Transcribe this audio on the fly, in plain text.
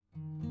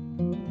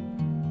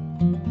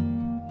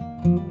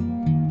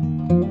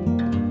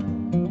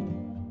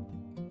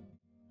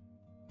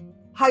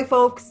Hi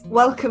folks,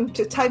 welcome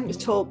to Time to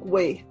Talk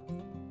with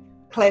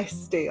Claire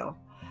Steele.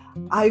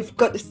 I've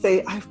got to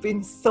say I've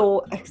been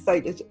so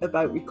excited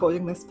about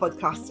recording this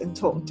podcast and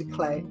talking to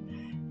Claire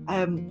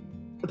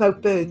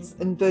about birds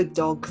and bird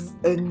dogs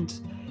and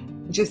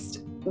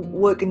just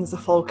working as a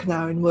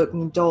falconer and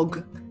working a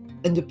dog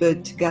and a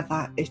bird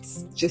together.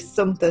 It's just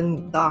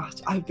something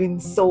that I've been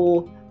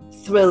so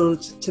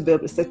thrilled to be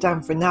able to sit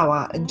down for an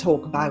hour and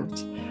talk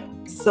about.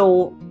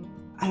 So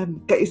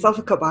get yourself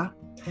a cuppa,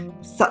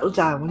 settle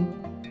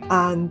down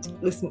and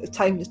listen to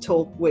Time to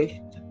Talk with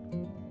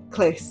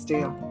Claire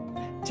Steele.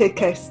 Take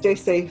care, stay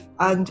safe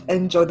and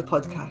enjoy the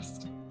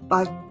podcast.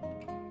 Bye.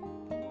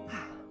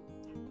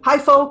 Hi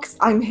folks,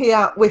 I'm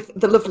here with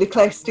the lovely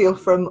Claire Steele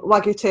from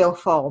Waggytail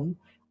Farm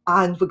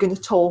and we're going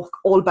to talk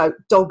all about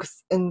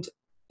dogs and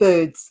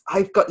birds.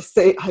 I've got to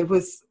say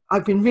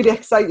I've been really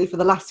excited for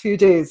the last few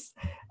days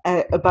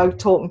about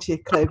talking to you,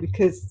 Claire,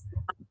 because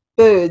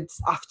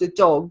birds after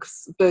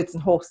dogs, birds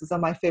and horses are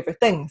my favourite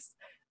things.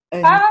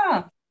 And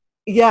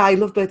yeah, I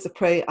love birds of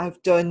prey.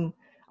 I've done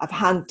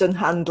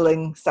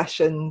handling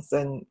sessions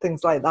and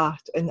things like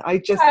that, and I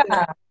just think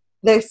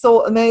they're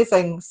so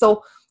amazing.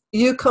 So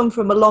you come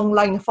from a long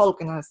line of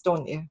falconers,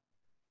 don't you?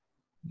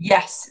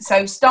 Yes,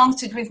 so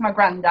started with my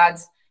granddad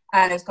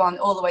and has gone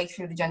all the way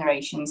through the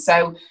generations.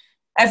 So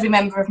every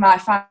member of my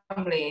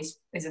family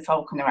is a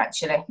falconer,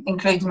 actually,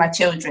 including my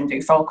children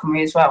do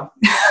falconry as well.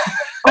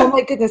 Oh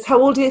my goodness,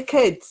 how old are your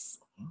kids?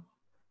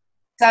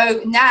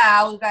 So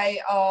now they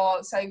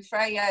are, so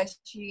Freya,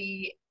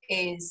 she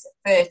is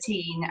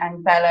 13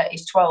 and Bella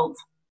is 12.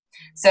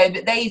 So,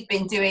 but they've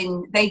been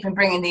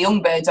bringing the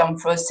young birds on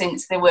for us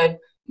since they were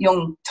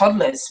young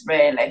toddlers,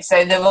 really.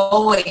 So they've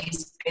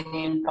always been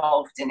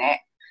involved in it.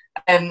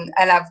 And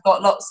I've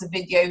got lots of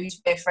videos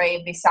where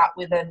Freya be sat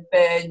with a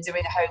bird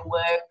doing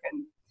homework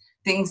and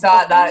things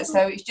like that.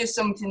 So it's just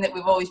something that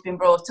we've always been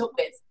brought up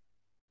with.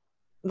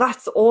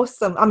 That's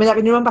awesome. I mean, I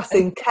can remember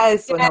seeing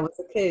Kes when I was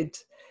a kid.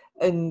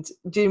 And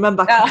do you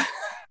remember?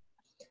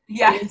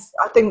 Yes.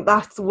 I think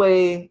that's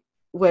where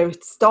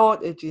it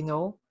started, you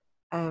know,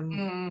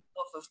 love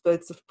of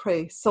birds of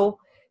prey. So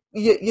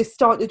you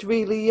started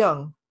really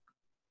young.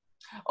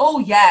 Oh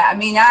yeah, I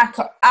mean,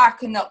 I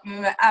cannot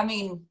remember. I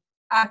mean,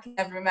 I can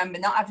never remember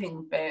not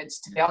having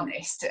birds, to be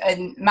honest,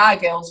 and my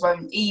girls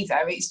won't either.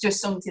 It's just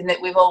something that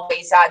we've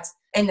always had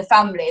in the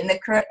family, and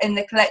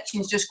the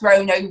collection's just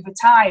grown over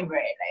time,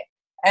 really.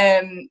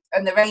 And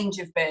the range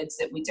of birds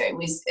that we do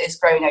is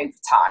grown over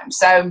time.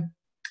 So,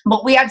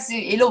 but we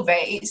absolutely love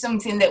it. It's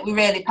something that we're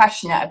really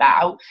passionate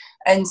about,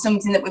 and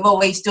something that we've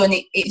always done.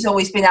 It's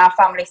always been our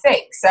family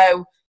thing.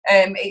 So,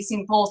 it's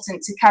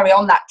important to carry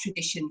on that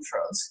tradition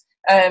for us.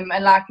 And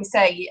like I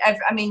say,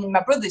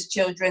 my brother's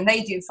children,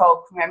 they do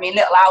falconry. I mean,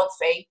 little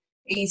Alfie,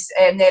 he's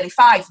nearly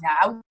 5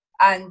 now,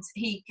 and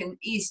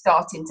he's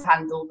starting to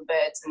handle the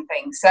birds and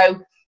things. So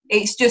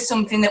it's just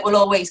something that will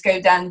always go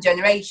down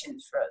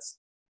generations for us.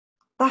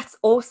 That's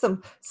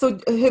awesome. So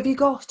have you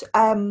got,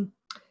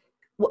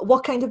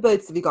 what kind of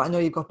birds have you got? I know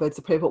you've got birds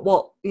of prey, but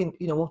what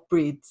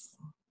breeds?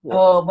 We've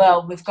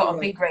got a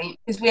big range,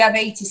 because we have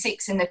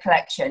 86 in the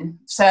collection.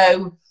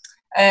 So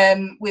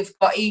we've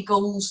got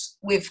eagles,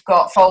 we've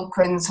got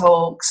falcons,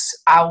 hawks,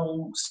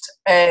 owls,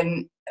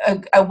 a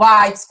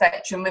wide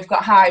spectrum. We've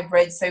got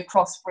hybrids, so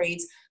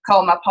crossbreeds.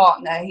 Carl, my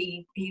partner,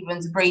 he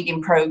runs a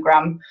breeding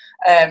program.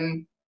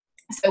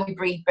 So we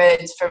breed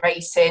birds for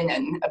racing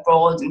and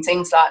abroad and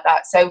things like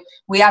that. So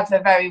we have a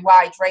very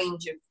wide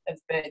range of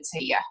birds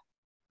here.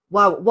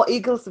 Wow, what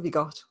eagles have you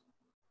got?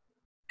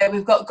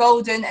 We've got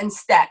golden and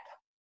steppe.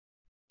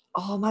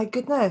 Oh my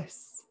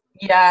goodness.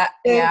 Yeah.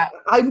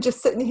 I'm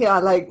just sitting here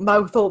like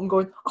mouth open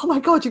going, oh my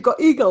God, you've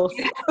got eagles.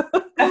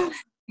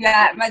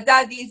 Yeah, my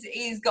dad,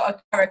 he's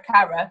got a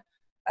cara.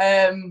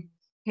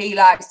 He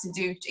likes to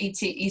do,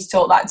 he's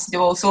taught that to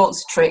do all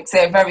sorts of tricks.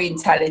 They're very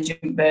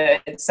intelligent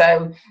birds,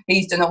 so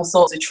he's done all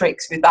sorts of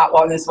tricks with that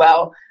one as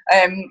well.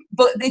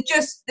 But they're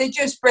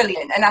just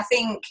brilliant, and I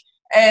think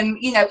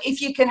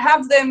if you can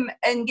have them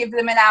and give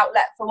them an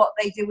outlet for what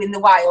they do in the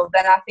wild,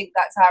 then I think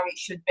that's how it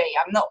should be.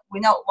 We're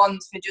not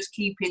ones for just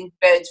keeping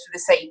birds for the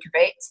sake of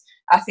it.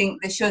 I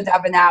think they should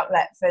have an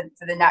outlet for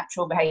the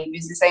natural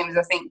behaviours, the same as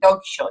I think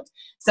dogs should.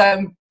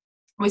 So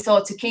we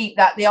thought to keep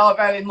that. They are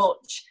very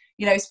much,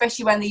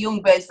 especially when the young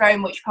birds, very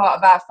much part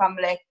of our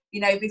family.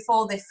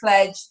 Before they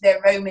fledge,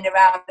 they're roaming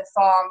around the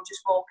farm,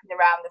 just walking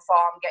around the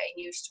farm, getting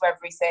used to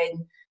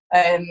everything.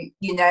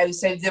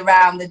 So they're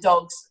around the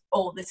dogs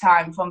all the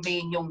time from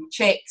being young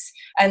chicks,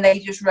 and they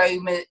just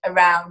roam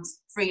around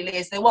freely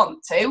as they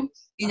want to,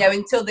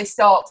 until they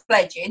start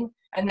fledging,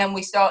 and then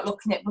we start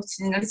looking at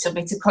putting a little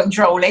bit of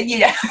controlling,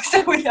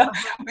 so we're not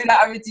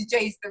having to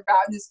chase them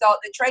around and start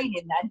the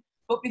training then.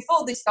 But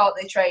before they start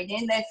their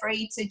training, they're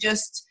free to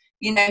just,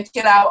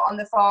 chill out on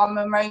the farm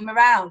and roam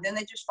around, and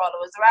they just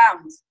follow us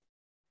around.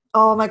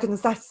 Oh my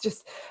goodness, that's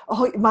just,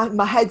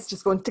 my head's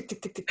just going tick,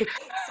 tick, tick, tick, tick.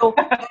 So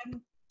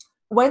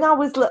when I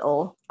was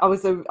little, I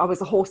was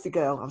a horsey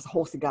girl,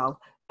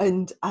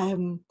 and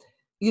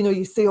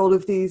you see all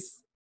of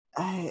these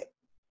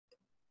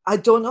I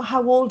don't know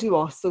how old you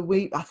are, so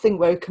I think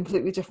we're a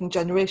completely different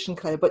generation,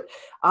 Claire, but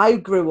I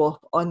grew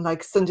up on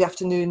like Sunday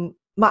afternoon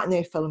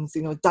matinee films,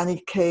 you know,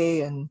 Danny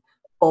Kaye and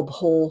Bob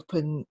Hope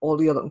and all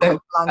the other quite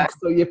blank,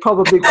 so you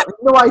probably got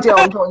no idea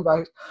what I'm talking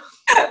about.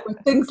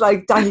 But things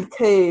like Danny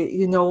Kaye,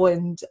 you know,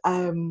 and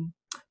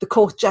The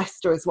Court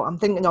Jester is what I'm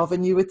thinking of,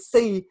 and you would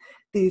see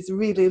these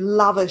really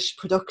lavish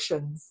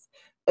productions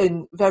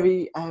and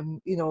very,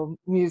 you know,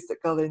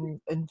 musical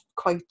and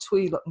quite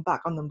twee looking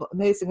back on them, but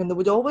amazing. And they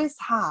would always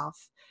have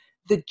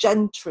the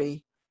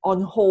gentry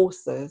on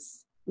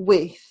horses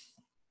with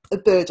a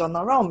bird on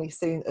their arm, you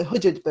see, a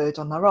hooded bird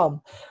on their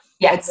arm.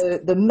 Yes.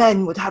 And the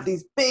men would have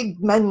these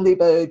big manly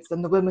birds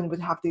and the women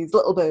would have these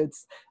little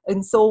birds.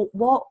 And so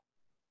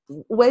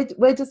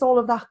where does all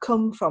of that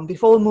come from?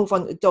 Before we move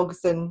on to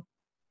dogs and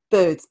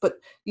birds, but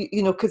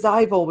you know, because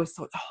I've always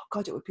thought, oh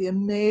God, it would be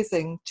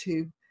amazing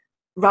to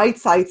ride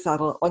side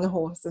saddle on a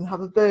horse and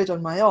have a bird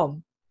on my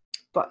arm.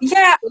 But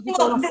yeah,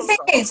 well, the thing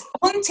is,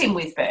 hunting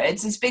with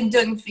birds has been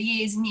done for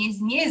years and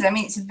years and years. I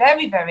mean, it's a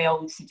very, very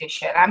old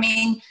tradition. I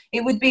mean,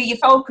 it would be your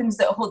falcons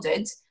that are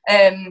hooded,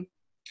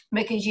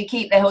 because you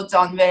keep their hoods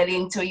on really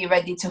until you're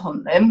ready to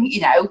hunt them,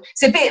 you know.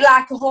 It's a bit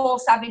like a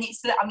horse having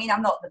its, I mean,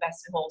 I'm not the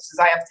best with horses,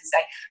 I have to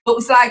say, but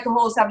it's like a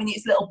horse having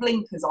its little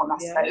blinkers on, I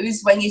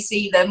suppose. When you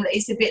see them,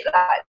 it's a bit like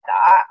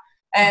that.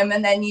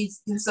 And then you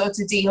sort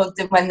of dehood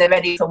them when they're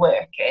ready for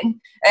working.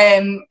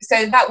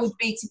 So that would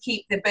be to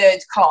keep the bird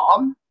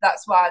calm.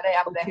 That's why they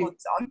have their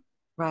hoods on.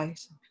 Right.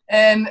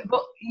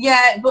 But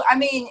I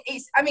mean,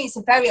 it's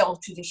a very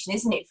old tradition,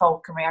 isn't it,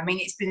 falconry? I mean,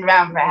 it's been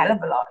around for a hell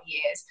of a lot of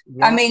years.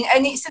 Yeah. I mean,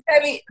 and it's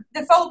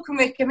the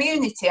falconry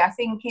community, I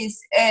think, is,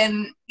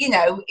 you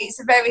know, it's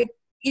a very,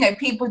 you know,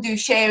 people do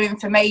share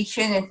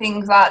information and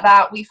things like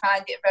that. We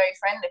find it a very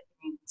friendly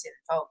community, the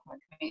falconry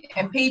community,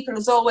 and people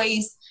is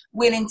always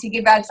willing to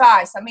give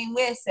advice. I mean,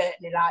 we're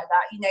certainly like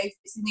that. You know, if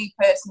it's a new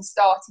person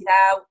starting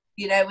out,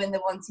 you know, when they're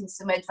wanting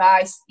some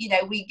advice, you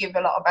know, we give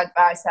a lot of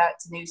advice out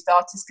to new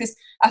starters, because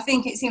I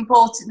think it's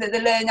important that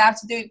they learn how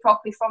to do it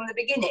properly from the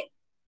beginning,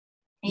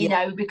 you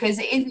know, because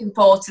it is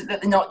important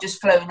that they're not just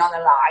flown on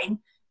a line.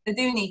 They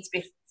do need to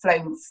be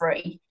flown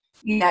free,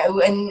 you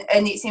know, and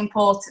it's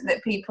important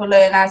that people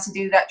learn how to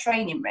do that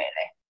training, really.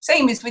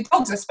 Same as with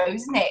dogs, I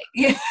suppose, isn't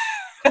it?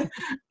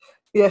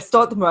 Yeah,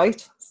 start them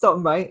right.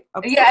 Absolutely.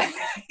 Yeah,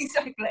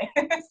 exactly.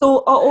 So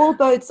are all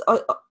birds,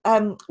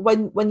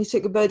 when you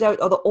take a bird out,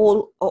 are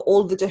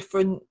all the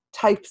different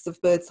types of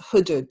birds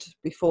hooded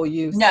before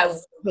you No.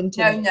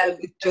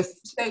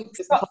 Just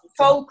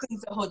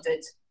falcons are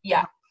hooded,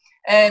 yeah.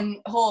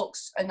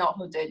 Hawks are not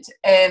hooded.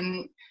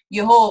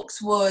 Your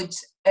hawks would,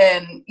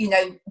 you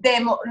know,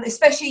 they're more,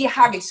 especially your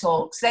Harris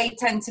hawks, they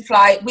tend to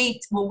fly,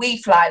 we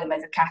fly them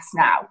as a cast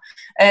now,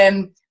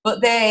 but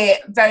they're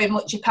very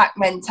much a pack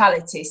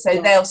mentality,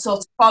 so they'll sort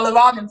of follow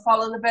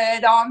the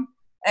bird on,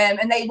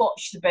 and they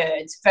watch the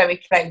bird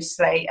very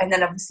closely, and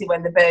then obviously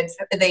when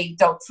the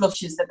dog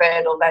flushes, the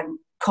bird will then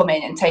come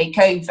in and take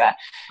over,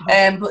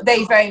 but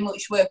they very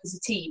much work as a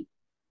team.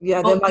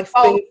 Yeah, they're my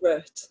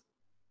favourite.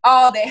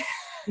 Are they?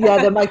 Yeah,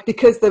 they might,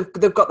 because they've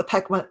got the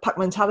pack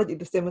mentality,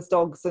 the same as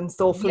dogs, and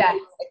so for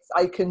me,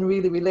 I can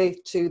really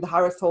relate to the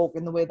Harris hawk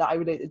in the way that I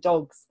relate to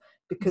dogs,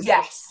 because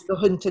the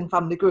hunting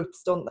family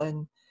groups, don't they?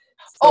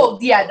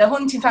 The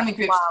hunting family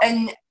groups,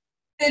 and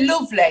they're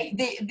lovely.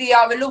 They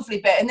are a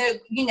lovely bird, and they're,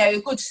 you know,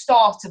 a good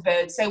starter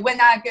bird. So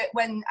when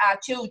our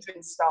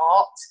children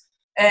start,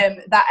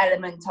 that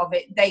element of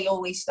it, they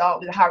always start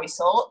with a Harris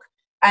hawk.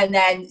 And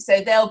then,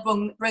 so they'll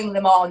bring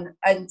them on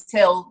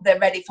until they're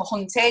ready for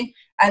hunting,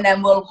 and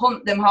then we'll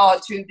hunt them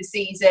hard through the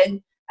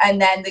season,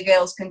 and then the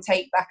girls can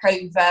take back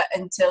over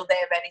until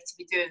they're ready to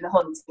be doing the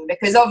hunting.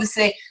 Because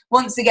obviously,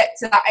 once they get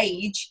to that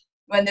age,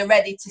 when they're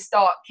ready to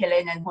start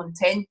killing and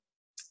hunting,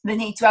 they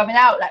need to have an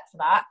outlet for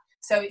that.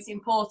 So it's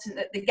important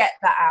that they get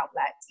that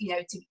outlet, you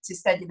know, to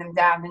steady them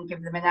down and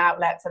give them an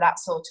outlet for that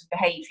sort of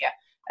behaviour.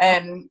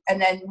 And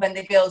then when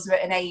the girls are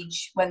at an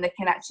age when they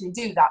can actually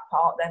do that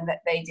part, then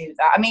they do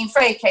that. I mean,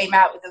 Freya came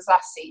out with us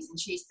last season.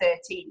 She's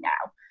 13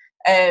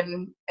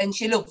 now, and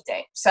she loved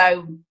it.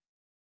 So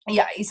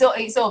yeah,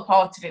 it's all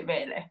part of it,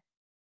 really.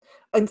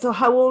 And so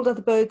how old are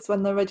the birds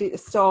when they're ready to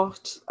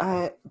start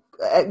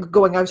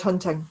going out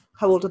hunting?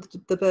 How old are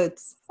the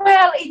birds?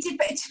 Well,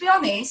 to be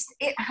honest,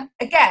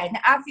 again,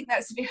 I think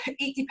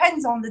it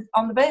depends on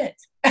the bird.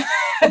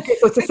 Okay,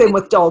 so it's the same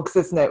with dogs,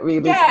 isn't it,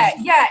 really? Yeah.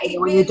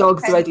 When really your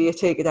dog's ready, you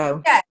take it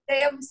out. Yeah,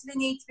 they obviously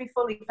need to be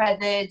fully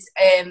feathered,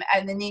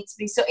 and they need to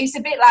be, so it's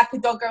a bit like a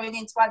dog going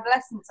into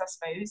adolescence, I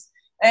suppose.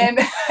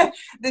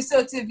 They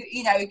sort of,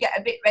 you know, get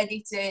a bit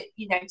ready to,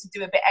 you know, to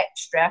do a bit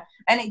extra,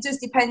 and it does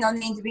depend on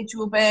the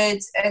individual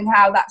birds and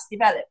how that's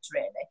developed,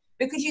 really,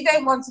 because you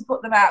don't want to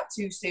put them out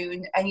too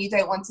soon and you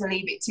don't want to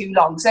leave it too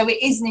long. So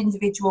it is an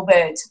individual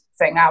bird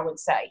thing, I would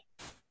say.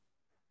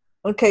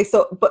 Okay,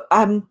 so but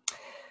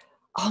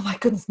oh my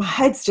goodness, my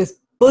head's just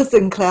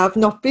buzzing, Claire. I've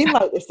not been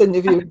like this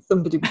interviewing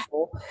somebody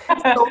before.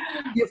 So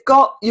you've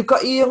got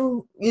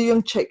your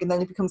young chick, and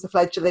then it becomes a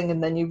fledgling,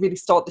 and then you really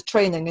start the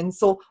training. And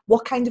so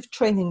what kind of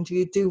training do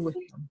you do with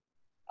them?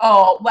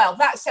 Oh, well,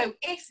 that's so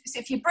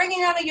if you're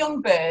bringing on a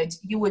young bird,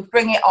 you would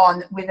bring it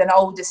on with an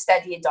older,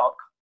 steadier dog.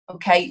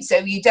 Okay,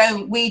 so we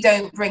don't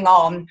bring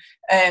on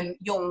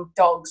young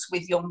dogs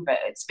with young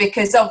birds,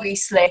 because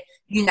obviously,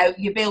 you know,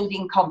 you're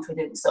building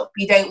confidence up.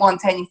 You don't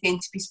want anything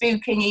to be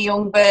spooking your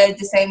young bird,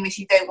 the same as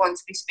you don't want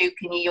to be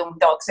spooking your young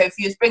dog. So if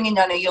you're bringing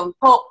on a young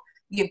pup,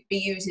 you'd be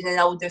using an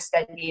older,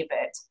 steadier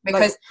bird,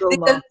 because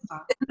there's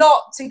a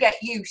lot to get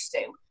used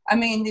to. I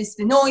mean, there's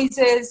the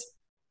noises,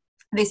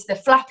 there's the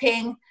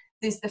flapping,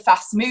 there's the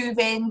fast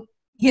moving,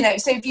 you know.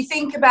 So if you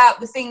think about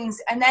the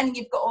things, and then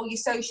you've got all your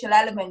social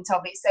element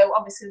of it, so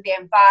obviously the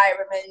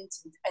environment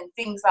and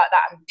things like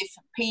that, and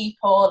different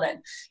people, and,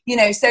 you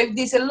know, so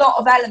there's a lot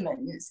of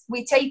elements.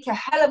 We take a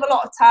hell of a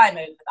lot of time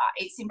over that.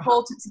 It's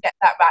important to get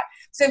that right.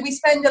 So we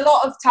spend a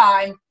lot of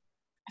time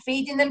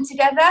feeding them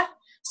together.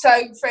 So,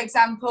 for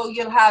example,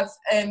 you'll have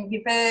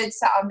your bird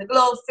sat on the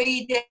glove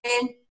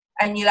feeding,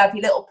 and you'll have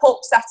your little pup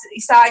sat at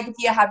the side of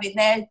you having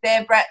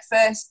their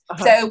breakfast.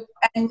 So,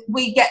 and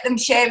we get them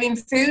sharing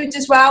food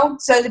as well,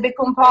 so they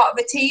become part of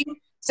a team.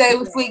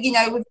 So if we, you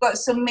know, we've got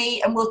some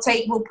meat, and we'll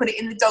put it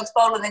in the dog's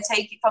bowl, and then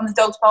take it from the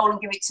dog's bowl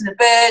and give it to the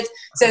bird.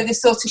 So they're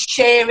sort of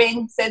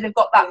sharing. So they've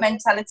got that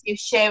mentality of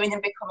sharing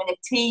and becoming a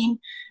team.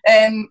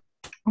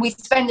 We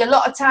spend a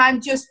lot of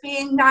time just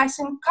being nice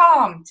and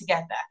calm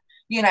together,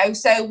 you know.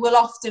 So we'll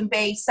often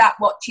be sat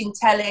watching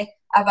telly,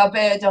 have our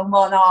bird on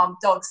one arm,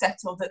 dog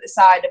settled at the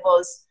side of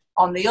us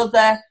on the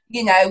other,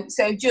 you know,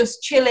 so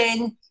just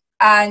chilling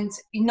and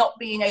not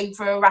being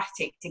over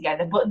erratic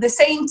together. But at the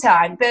same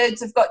time,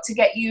 birds have got to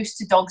get used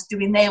to dogs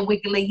doing their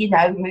wiggly, you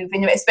know,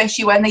 moving,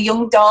 especially when they're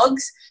young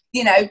dogs,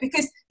 you know,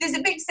 because there's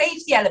a big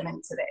safety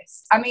element to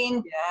this. I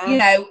mean, you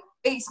know,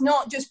 it's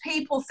not just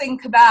people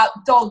think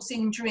about dogs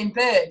injuring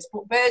birds,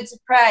 but birds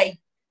of prey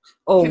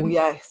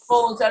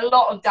cause a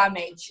lot of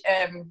damage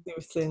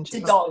to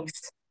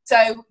dogs.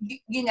 So,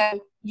 you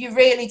know, you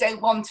really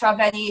don't want to have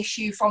any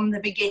issue from the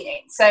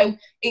beginning. So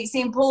it's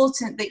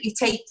important that you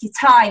take your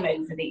time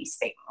over these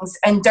things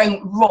and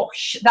don't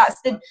rush.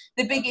 That's the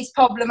biggest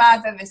problem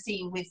I've ever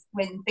seen with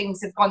when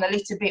things have gone a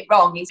little bit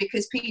wrong, is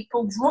because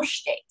people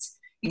rushed it,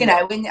 you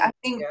know. And I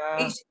think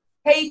it's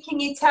taking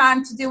your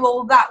time to do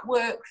all that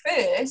work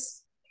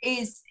first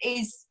is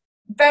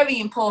very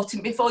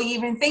important before you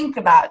even think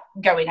about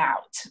going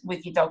out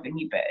with your dog and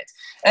your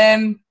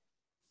bird.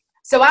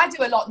 So I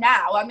do a lot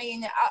now. I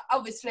mean,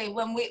 obviously,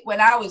 when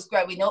I was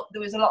growing up,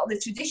 there was a lot of the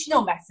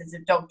traditional methods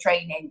of dog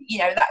training. You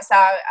know, that's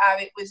how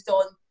it was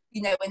done,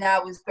 you know, when I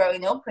was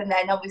growing up. And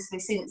then obviously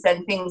since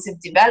then things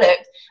have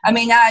developed. I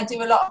mean, I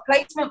do a lot of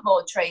placement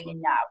board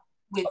training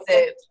now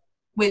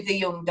with the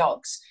young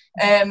dogs,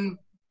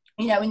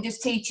 you know, and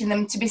just teaching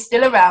them to be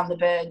still around the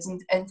birds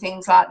and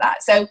things like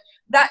that. So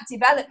that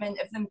development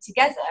of them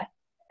together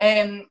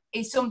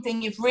is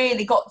something you've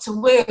really got to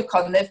work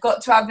on. They've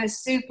got to have a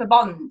super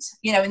bond,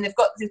 you know, and they've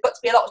got to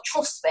be a lot of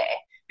trust there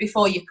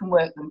before you can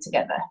work them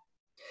together.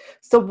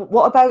 So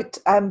what about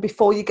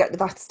before you get to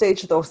that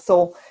stage though?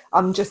 So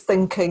I'm just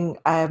thinking,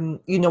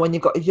 you know, when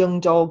you've got a young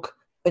dog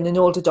and an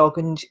older dog,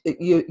 and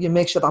you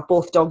make sure that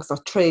both dogs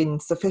are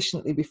trained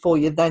sufficiently before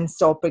you then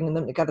start bringing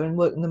them together and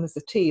working them as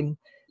a team.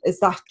 Is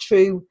that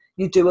true?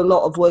 You do a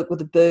lot of work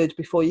with a bird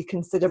before you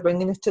consider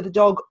bringing it to the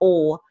dog,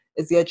 or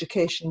is the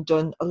education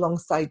done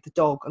alongside the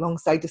dog,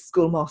 alongside the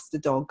schoolmaster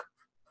dog?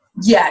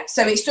 Yeah,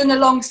 so it's done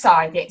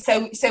alongside it.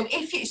 So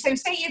if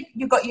say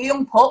you've got your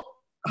young pup,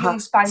 young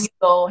spaniel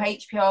or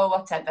HPO or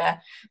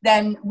whatever,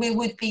 then we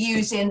would be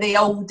using the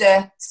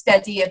older,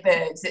 steadier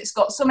birds that's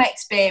got some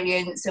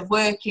experience of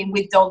working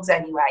with dogs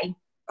anyway.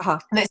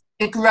 That's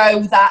to grow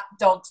that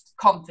dog's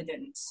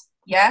confidence.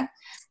 Yeah.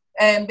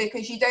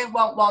 Because you don't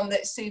want one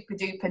that's super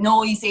duper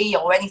noisy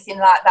or anything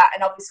like that.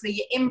 And obviously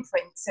your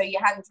imprint, so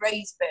your hand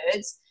raised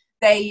birds,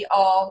 they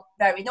are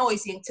very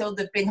noisy until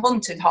they've been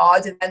hunted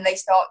hard, and then they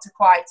start to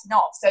quieten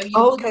off. So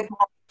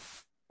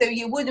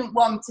you wouldn't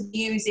want to be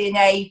using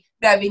a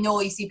very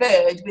noisy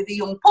bird with a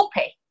young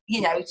puppy,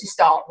 you know, to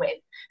start with.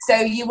 So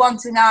you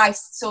want a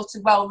nice sort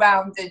of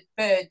well-rounded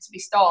bird to be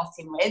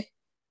starting with.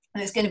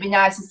 And it's going to be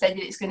nice and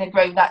steady. It's going to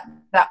grow that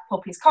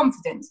puppy's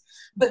confidence.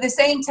 But at the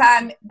same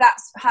time,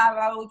 that's how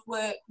I would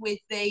work with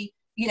a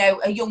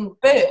young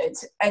bird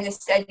and a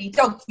steady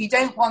dog. You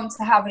don't want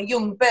to have a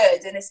young bird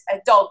and a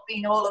dog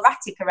being all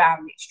erratic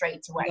around it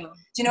straight away. Do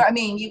you know what I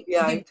mean?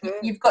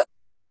 You've got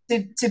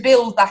to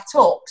build that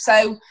up.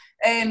 So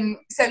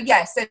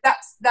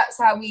that's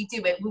how we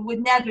do it. We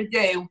would never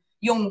do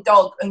young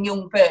dog and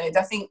young bird.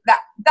 I think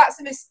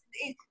that's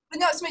but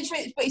not so much,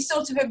 but it's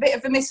sort of a bit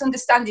of a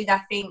misunderstanding,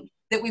 I think,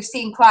 that we've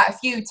seen quite a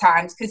few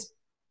times, because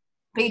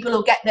people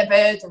will get their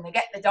bird and they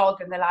get the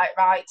dog and they're like,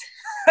 right,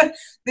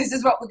 this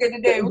is what we're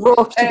going to do.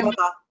 But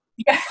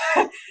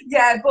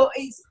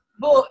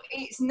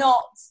it's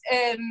not,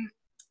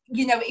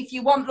 you know, if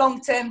you want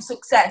long-term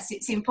success,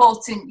 it's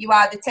important you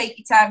either take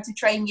your time to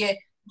train your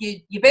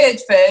your bird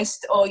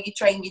first or you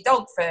train your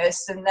dog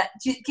first, and that,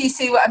 do you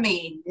see what I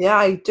mean? Yeah,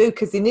 I do,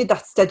 because you need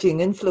that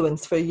steadying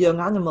influence for a young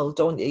animal,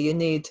 don't you? You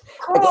need,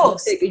 Of like, if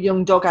course. you take a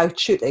young dog out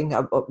shooting,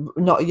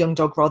 not a young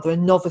dog, rather a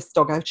novice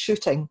dog out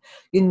shooting,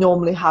 you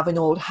normally have an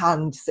old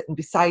hand sitting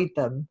beside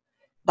them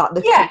that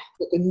they Yeah.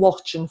 can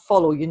watch and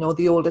follow. You know,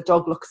 the older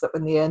dog looks up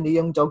in the air and the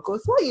young dog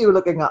goes, "What are you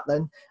looking at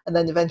then?" And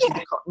then eventually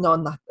the cotton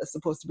on that they're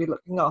supposed to be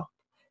looking up.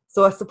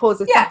 So I suppose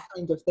it's that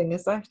kind of thing,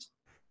 is it?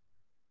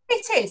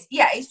 It is,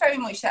 yeah, it's very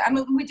much that. I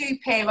mean, we do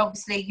pair,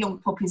 obviously, young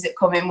puppies that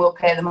come in, we'll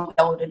pair them up with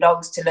older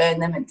dogs to learn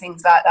them and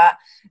things like that.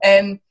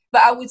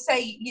 But I would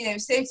say, you know,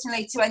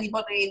 certainly to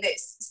anybody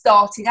that's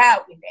starting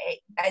out with it,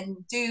 and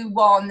do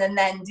one and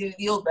then do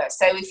the other.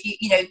 So if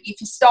you're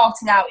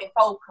starting out in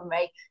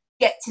falconry,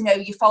 get to know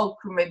your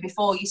falconry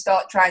before you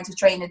start trying to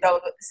train a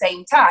dog at the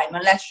same time,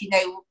 unless you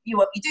know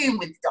what you're doing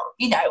with the dog,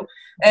 you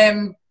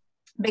know.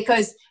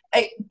 Because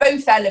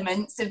both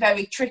elements are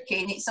very tricky,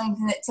 and it's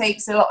something that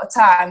takes a lot of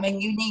time,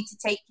 and you need to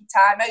take your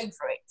time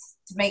over it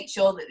to make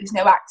sure that there's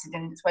no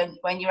accidents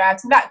when you're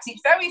out and back. Because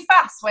it's very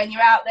fast when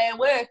you're out there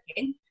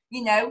working.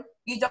 You know,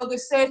 your dog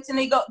has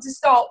certainly got to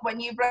stop when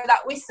you blow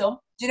that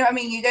whistle. Do you know what I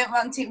mean? You don't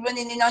want it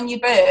running in on your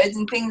birds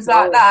and things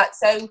like that.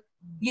 So,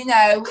 you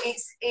know,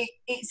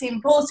 it's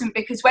important,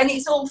 because when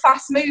it's all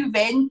fast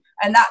moving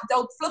and that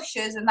dog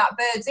flushes and that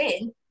bird's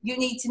in, you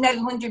need to know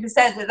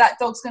 100% that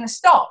dog's going to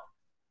stop,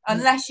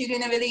 unless you're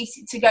going to release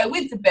it to go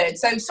with the bird.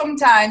 So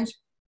sometimes,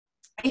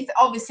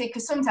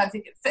 because sometimes,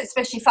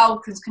 especially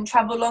falcons, can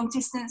travel long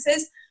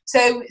distances.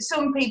 So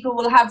some people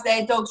will have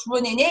their dogs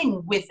running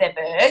in with their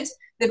bird.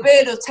 The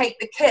bird will take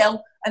the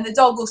kill, and the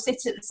dog will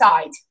sit at the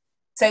side,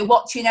 so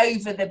watching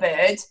over the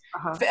bird,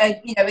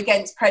 you know,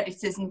 against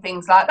predators and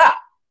things like that.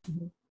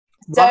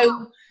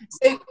 So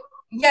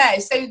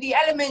the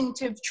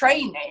element of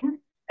training.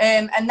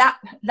 And that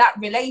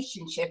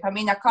relationship, I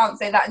mean, I can't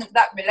say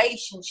that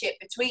relationship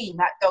between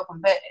that dog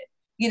and bird,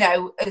 you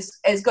know,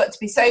 has got to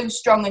be so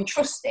strong and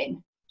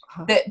trusting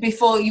that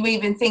before you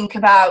even think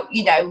about,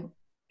 you know,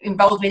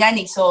 involving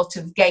any sort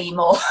of game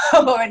or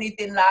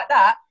anything like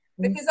that,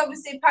 because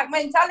obviously pack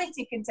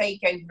mentality can take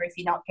over if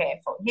you're not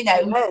careful, you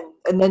know.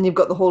 And then you've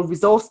got the whole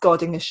resource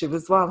guarding issue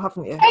as well,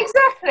 haven't you?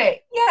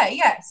 Exactly.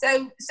 Yeah.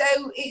 So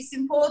it's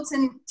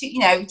important to, you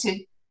know,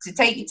 to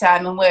take your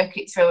time and work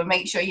it through and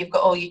make sure you've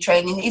got all your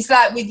training. It's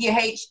like with your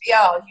HPR,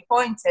 your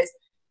pointers,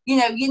 you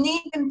know, you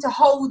need them to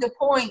hold a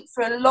point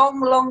for a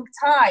long, long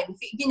time.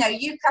 If you know,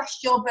 you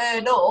cast your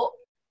bird up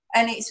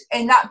and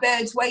that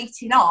bird's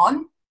waiting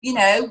on, you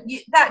know,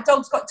 that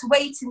dog's got to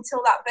wait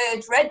until that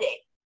bird's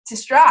ready to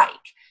strike.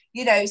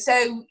 You know,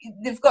 so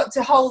they've got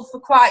to hold for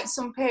quite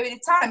some period of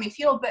time. If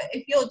your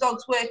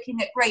dog's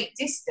working at great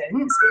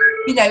distance,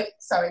 you know,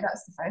 sorry,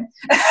 that's the phone.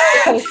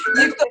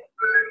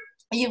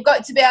 You've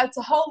got to be able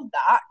to hold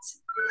that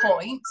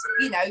point,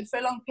 you know, for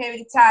a long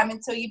period of time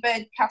until your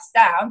bird casts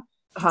down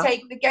to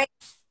take the game.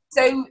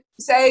 So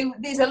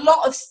there's a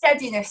lot of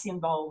steadiness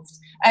involved,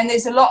 and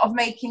there's a lot of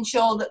making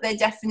sure that they're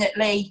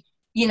definitely,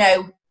 you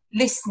know,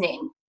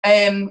 listening.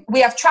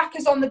 We have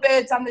trackers on the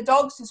birds and the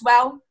dogs as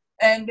well,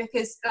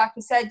 because, like I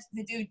said,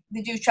 they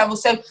do travel.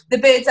 So the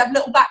birds have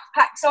little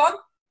backpacks on.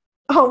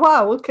 Oh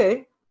wow!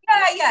 Okay.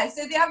 Yeah.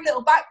 So they have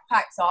little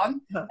backpacks on,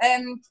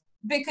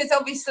 because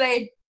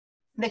obviously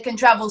they can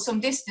travel some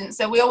distance.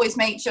 So we always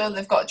make sure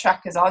they've got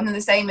trackers on, and the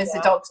same as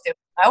the dogs do as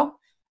well.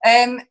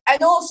 And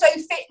also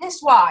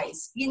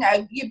fitness-wise, you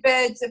know, your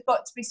birds have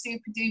got to be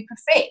super duper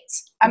fit.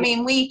 I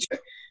mean,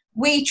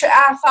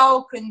 our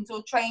falcons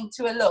will train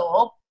to a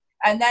lure,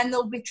 and then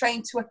they'll be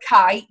trained to a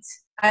kite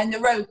and a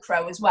road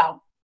crow as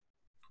well.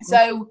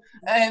 So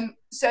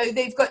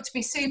they've got to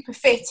be super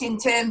fit in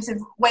terms of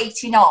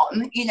waiting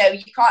on. You know,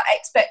 you can't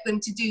expect them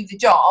to do the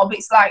job.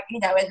 It's like, you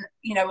know,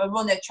 a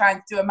runner trying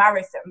to do a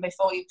marathon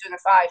before you've done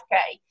a 5K.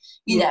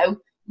 You know,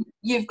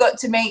 you've got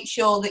to make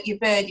sure that your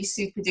bird is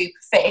super duper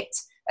fit.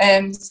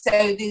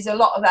 So there's a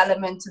lot of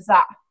element of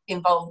that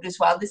involved as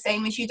well. The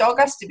same as your dog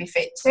has to be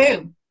fit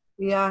too.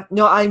 Yeah,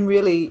 no, I'm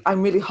really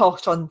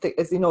hot on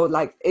as you know,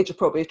 like age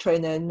appropriate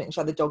training, making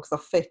sure the dogs are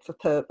fit for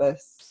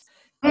purpose.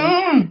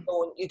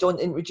 You don't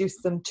introduce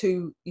them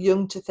too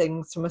young to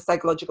things from a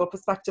psychological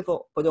perspective,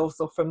 but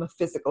also from a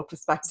physical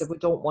perspective. We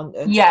don't want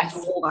to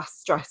over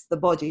stress the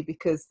body,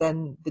 because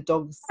then the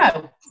dogs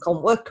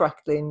can't work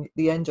correctly and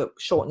they end up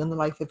shortening the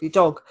life of your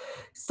dog.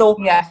 So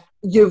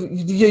you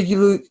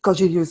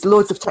use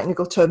loads of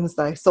technical terms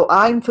there. So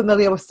I'm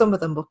familiar with some of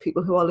them, but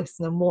people who are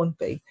listening won't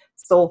be.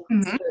 So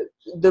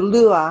the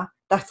lure,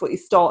 that's what you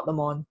start them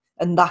on,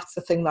 and that's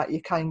the thing that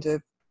you kind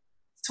of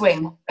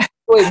swing.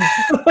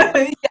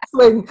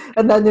 Swing,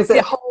 and then there's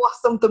a hole or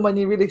something when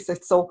you release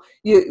it. So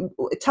you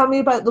tell me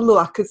about the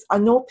lure, because I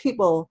know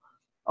people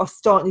are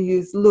starting to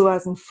use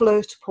lures and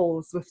flirt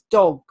poles with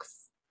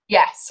dogs.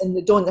 Yes, and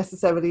they don't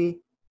necessarily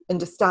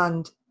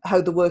understand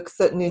how they work.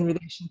 Certainly in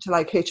relation to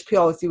like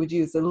HPRs, you would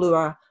use a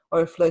lure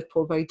or a flirt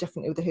pole very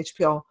differently with a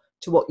HPR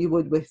to what you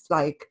would with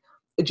like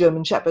a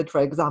German Shepherd,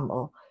 for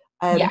example.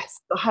 So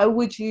how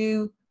would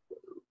you?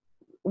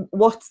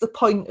 What's the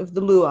point of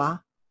the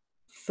lure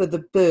for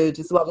the bird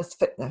as well as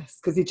fitness?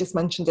 Because you just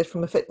mentioned it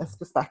from a fitness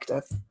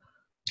perspective.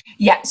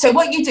 Yeah, so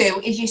what you do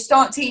is you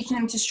start teaching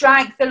them to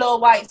strike the lure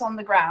while it's on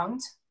the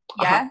ground,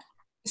 to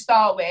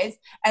start with,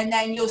 and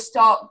then you'll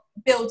start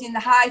building the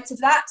height of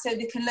that so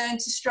they can learn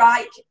to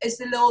strike as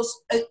the lure's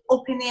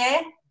up in the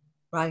air.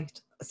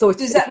 Right. So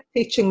it's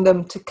teaching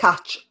them to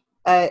catch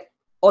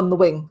on the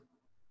wing.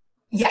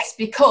 Yes,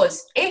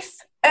 because if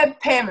a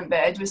parent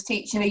bird was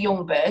teaching a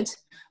young bird,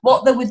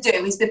 what they would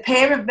do is the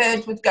parent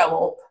bird would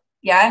go up,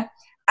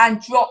 and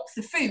drop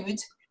the food,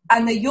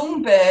 and the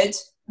young bird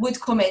would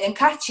come in and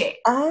catch it.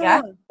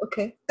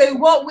 Okay. So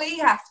what we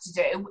have to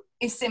do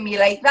is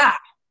simulate that.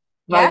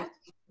 Right.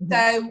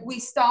 So we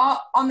start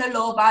on the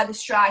lure by the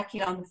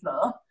striking on the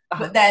floor,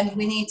 but then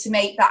we need to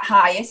make that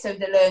higher so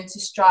they learn to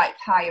strike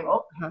higher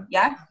up.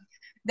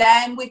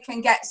 Then we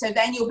can so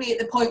then you'll be at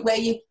the point where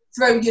you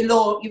throw your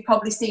lure, you've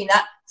probably seen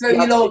that,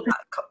 your lure,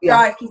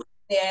 strike in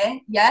the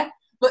air,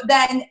 But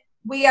then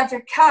we have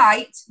a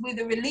kite with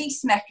a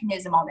release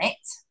mechanism on it,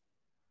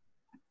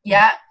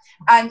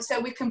 and so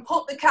we can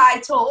put the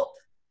kite up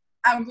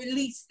and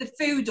release the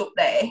food up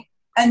there,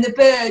 and the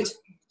bird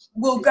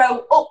will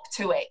go up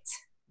to it.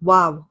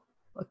 Wow.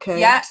 Okay.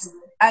 Yeah.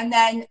 And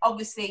then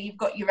obviously you've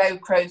got your road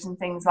crows and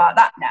things like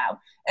that now.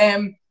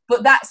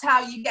 But that's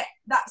how you get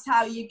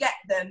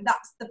them.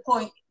 That's the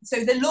point.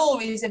 So the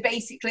lure is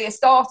basically a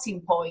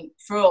starting point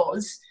for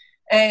us,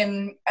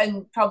 and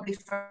probably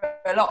for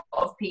a lot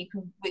of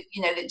people with,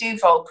 that do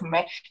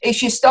falconry.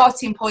 It's your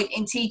starting point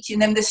in teaching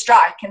them the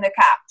strike and the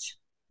catch.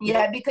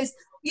 Yeah, because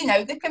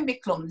they can be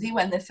clumsy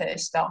when they're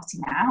first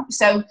starting out.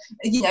 So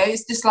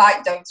it's just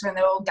like dogs when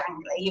they're all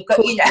gangly. You've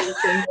got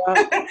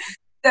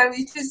so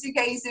it's just a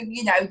case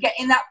of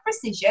getting that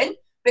precision,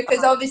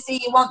 because obviously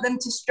you want them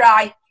to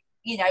strike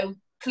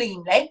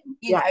cleanly,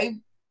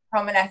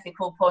 from an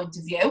ethical point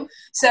of view.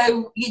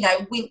 So we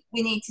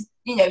need to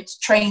to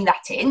train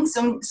that in.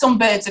 Some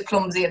birds are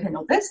clumsier than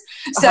others.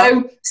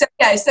 So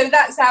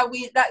that's how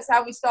we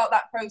start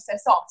that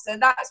process off. So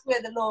that's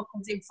where the lure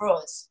comes in for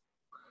us.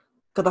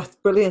 God, that's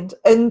brilliant.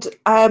 And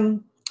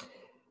have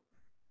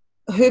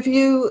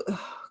you,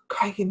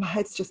 Craigie, my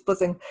head's just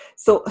buzzing.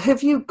 So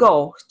have you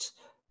got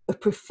a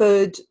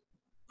preferred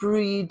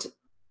breed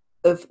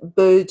of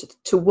bird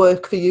to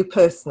work for you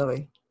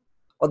personally,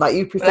 or that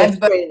you prefer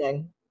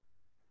training?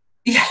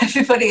 Yeah,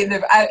 everybody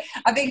I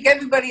think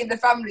everybody in the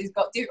family's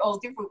got all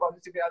different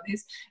ones, to be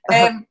honest.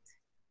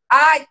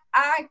 I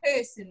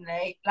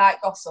personally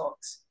like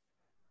goshawks.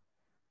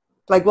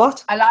 Like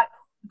what? I like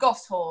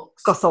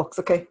goshawks. Goshawks,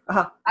 okay.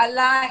 I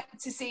like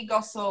to see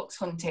goshawks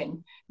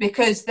hunting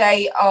because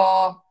they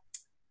are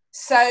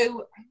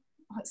so,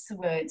 what's the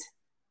word?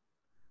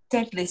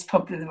 Deadly is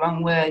probably the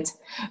wrong word,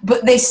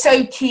 but they're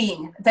so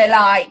keen. They're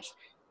like,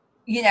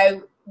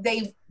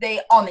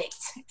 they're on it,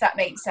 if that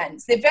makes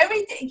sense. They're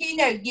very, you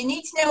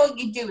need to know what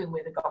you're doing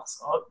with a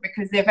goshawk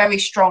because they're very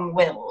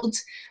strong-willed,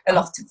 a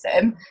lot of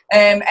them,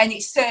 and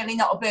it's certainly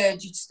not a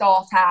bird you'd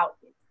start out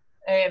with.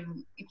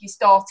 If you're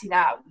starting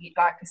out,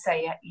 like I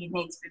say, you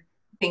need to be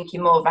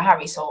thinking more of a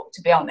Harris hawk,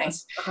 to be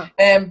honest.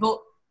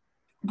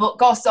 But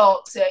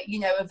goshawks,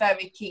 are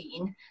very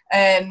keen,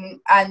 and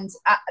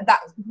that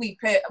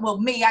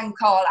me and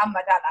Carl and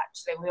my dad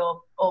actually, we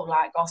all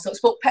like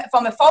goshawks. But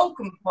from a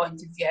falcon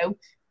point of view,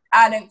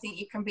 I don't think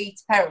you can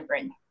beat a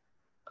peregrine.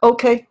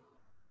 Okay.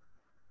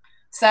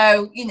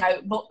 So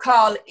but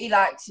Carl, he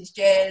likes his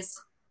jays.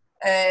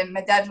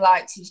 My dad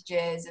likes his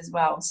jays as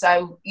well.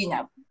 So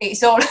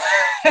it's all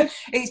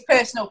it's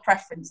personal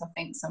preference, I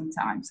think,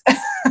 sometimes.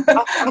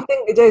 I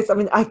think it is. I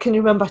mean, I can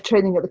remember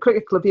training at the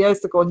cricket club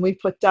years ago, and we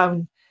put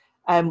down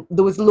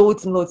there was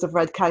loads and loads of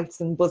red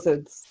kites and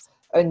buzzards,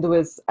 and there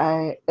was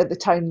at the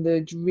time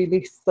they'd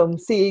released some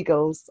sea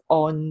eagles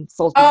on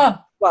Salisbury as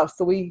well.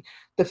 So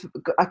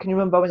I can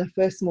remember when I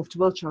first moved to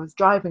Wiltshire, I was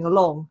driving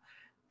along,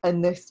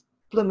 and this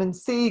blooming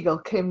sea eagle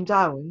came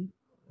down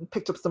and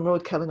picked up some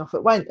roadkill, and off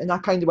it went. And I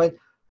kind of went,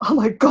 "Oh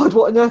my God,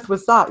 what on earth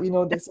was that?"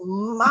 This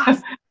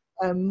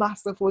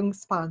massive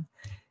wingspan.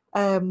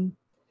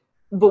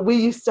 But we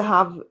used to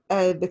have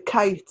the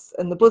kites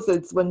and the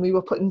buzzards when we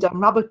were putting down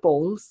rabbit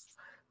balls.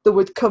 They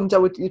would come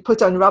down, you'd put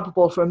down a rabbit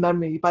ball for a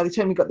memory. By the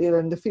time you got the other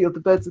end of the field, the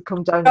birds would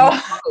come down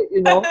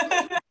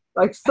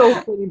like so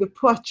funny, the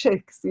poor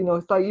chicks,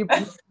 it's like you're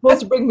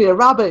supposed to bring me a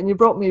rabbit and you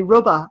brought me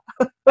rubber.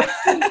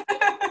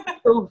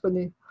 So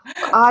funny.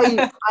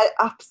 I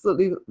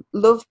absolutely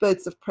love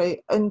birds of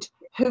prey. And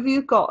have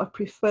you got a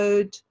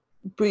preferred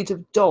breed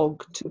of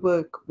dog to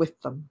work with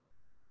them?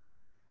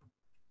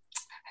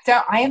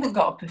 I haven't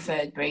got a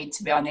preferred breed,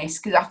 to be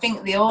honest, because I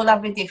think they all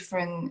have a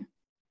different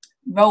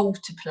role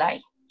to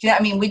play. Do you know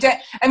what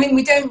I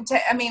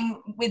mean?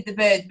 With the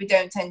birds, we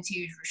don't tend to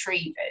use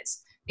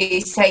retrievers.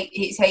 It's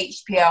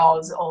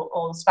HPRs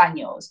or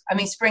spaniels. I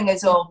mean,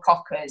 springers or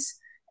cockers.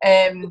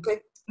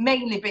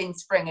 Mainly been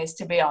springers,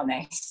 to be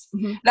honest.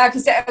 Mm-hmm. Like I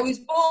said, I was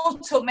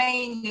brought up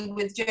mainly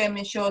with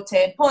German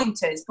short-haired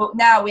pointers, but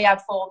now we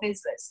have 4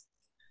 Vizslas.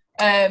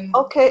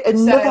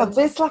 Another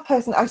Vizsla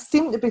person. I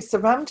seem to be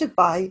surrounded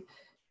by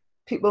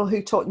people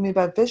who talk to me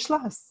about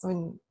Vizslas.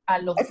 I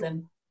love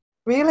them.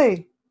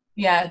 Really?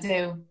 Yeah, I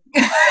do.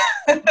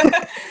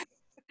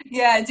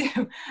 Yeah, I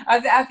do.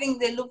 I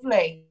think they're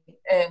lovely.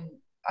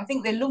 I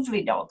think they're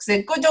lovely dogs.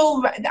 They're good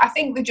I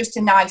think they're just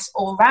a nice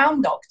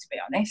all-round dog, to be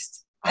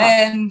honest.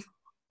 Uh-huh.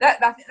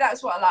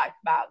 That's what I like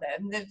about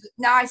them. They're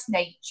nice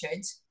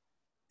natured.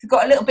 They've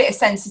got a little bit of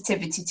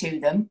sensitivity to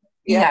them,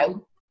 Yeah.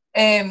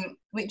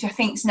 which I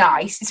think's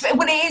nice.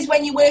 Well, it is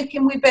when you're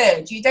working with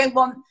birds. You don't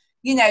want,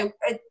 a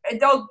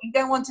dog. You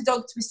don't want a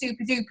dog to be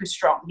super duper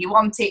strong. You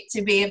want it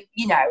to be,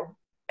 be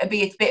a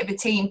bit of a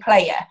team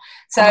player.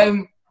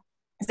 So,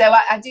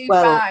 I do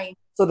find.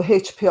 So the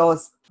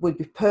HPRs would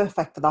be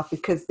perfect for that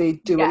because they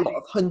do a Yeah. lot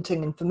of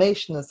hunting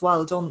information as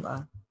well, don't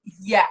they?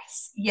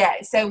 Yes,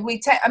 yeah. So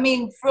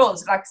for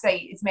us, like I say,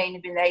 it's mainly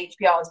been the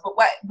HPRs, but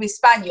with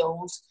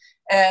Spaniels,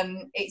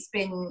 it's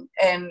been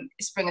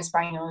Springer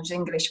Spaniels,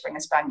 English Springer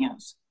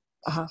Spaniels.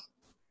 Uh-huh.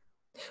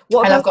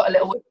 And I've got a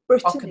little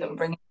Cocker that I'm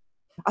bringing.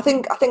 I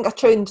think I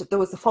trained. There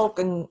was a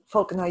Falcon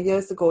Eye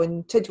years ago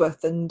in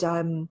Tidworth, and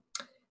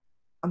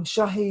I'm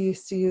sure he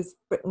used to use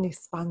Brittany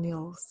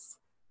Spaniels.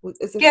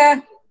 Is it?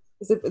 Yeah.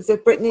 Is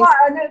it Brittany?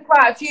 I know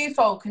quite a few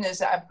Falconers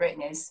that have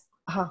Brittany's.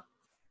 Uh-huh.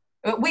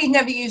 We've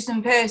never used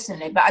them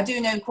personally, but I do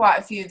know quite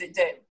a few that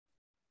do.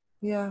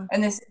 Yeah.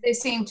 And they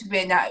seem to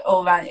be that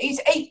all around.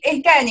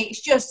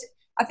 It's just,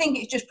 I think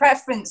it's just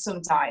preference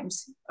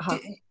sometimes. Uh-huh.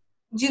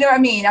 Do you know what I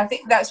mean? I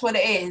think that's what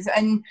it is.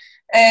 And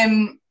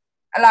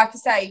like I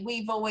say,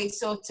 we've always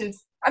sort of,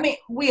 I've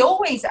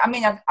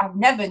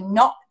never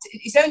not,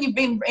 it's only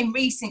been in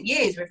recent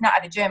years we've not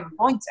had a German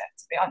pointer,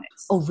 to be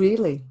honest. Oh,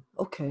 really?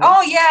 Okay.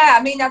 Oh, yeah.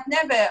 I mean, I've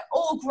never,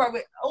 all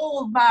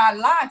my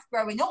life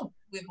growing up,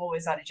 we've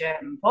always had a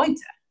German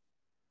pointer.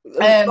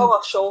 Long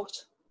or short?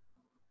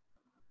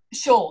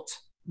 Short.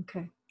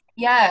 Okay.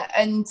 Yeah,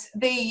 and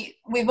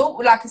we've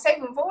always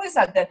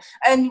had them,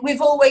 and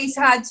we've always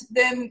had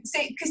them.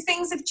 Because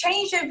things have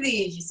changed over the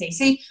years. You see.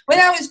 See, when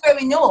I was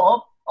growing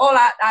up, all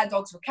our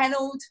dogs were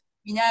kennelled,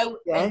 yes.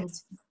 and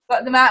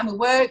got them out and we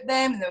worked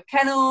them, and they were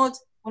kennelled.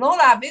 Well, all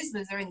our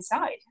visitors are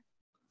inside.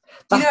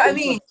 Do you know what I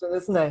mean?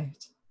 Isn't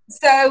it?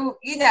 So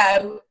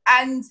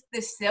and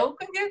they still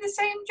can do the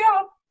same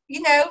job.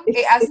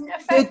 It hasn't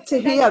affected. Good to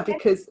hear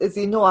because, as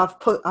you know, I've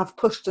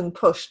pushed and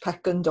pushed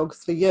pet gun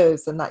dogs for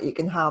years, and that you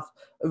can have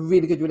a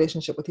really good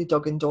relationship with your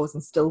dog indoors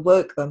and still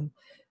work them.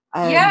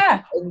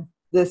 Yeah. And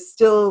there's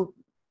still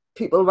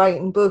people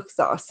writing books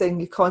that are saying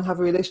you can't have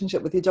a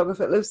relationship with your dog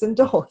if it lives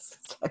indoors.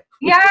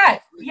 Yeah.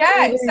 So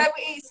it's that,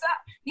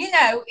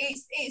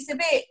 it's a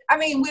bit.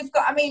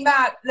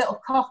 My little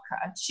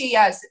Cocker, she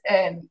has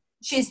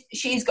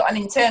she's got an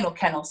internal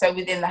kennel, so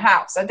within the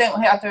house. I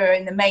don't have her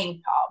in the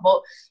main part,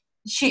 but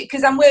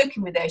because I'm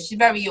working with her, she's a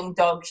very young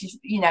dog. She's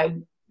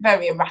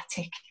very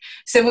erratic,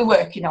 so we're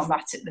working on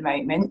that at the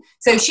moment.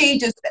 So she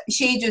does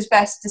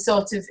best to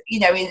sort of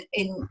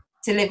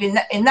to live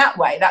in that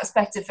way. That's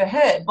better for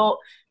her. But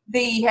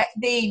the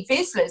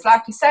Vizslas,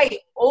 like I say,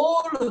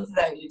 all of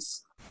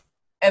those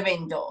are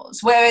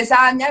indoors. Whereas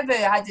I never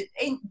had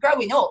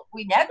growing up.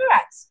 We never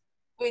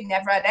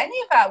had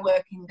any of our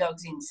working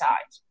dogs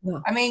inside.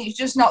 No. I mean, it's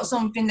just not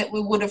something that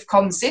we would have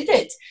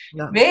considered,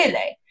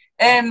 really.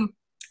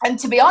 And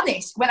to be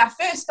honest, when I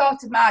first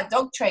started my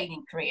dog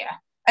training career,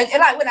 and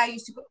like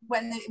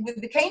with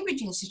the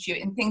Cambridge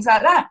Institute and things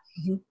like that,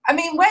 mm-hmm. I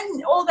mean,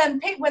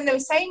 when they were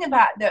saying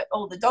about that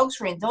all the dogs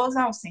were indoors,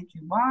 I was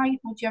thinking, why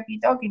would you have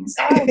your dog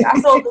inside? I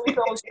thought it was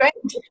all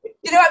strange.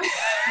 You know what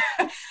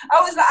I mean?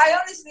 I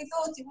honestly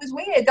thought it was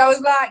weird. I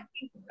was like,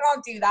 you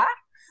can't do that.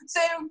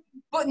 So,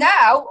 but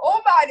now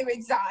all mine are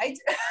inside.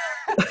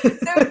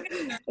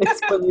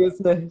 It's funny,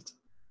 isn't it?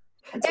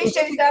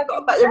 You've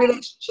got a better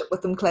relationship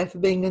with them, Claire, for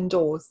being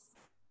indoors.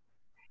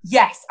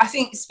 Yes, I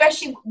think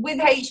especially with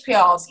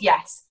HPRs.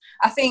 Yes,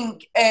 I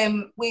think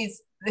with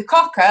the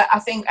Cocker, I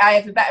think I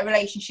have a better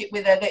relationship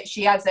with her. That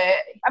she has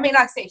like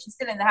I say, she's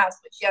still in the house,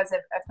 but she has a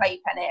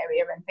playpen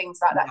area and things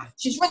like that.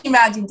 She's running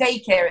around in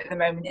daycare at the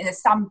moment in a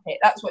sandpit.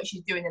 That's what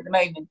she's doing at the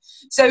moment.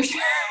 So she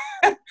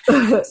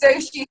has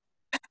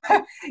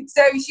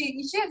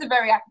a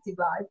very active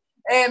life.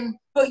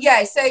 But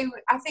yeah, so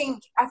I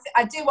think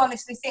I do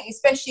honestly think,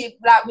 especially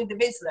like with the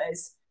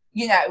Vizslas,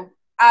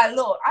 I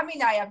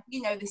have,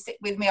 they sit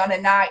with me on a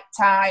night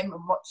time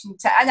and watching,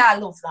 and I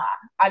love that.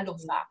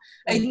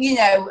 And,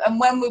 and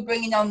when we're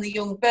bringing on the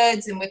young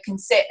birds and we can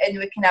sit and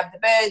we can have the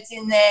birds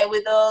in there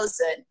with us,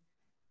 and,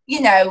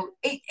 I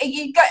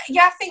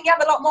think you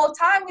have a lot more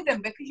time with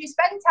them because you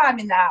spend time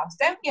in the house,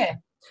 don't you?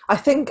 I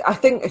think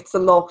it's a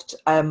lot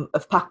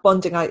of pack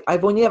bonding.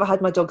 I've only ever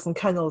had my dogs in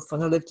kennels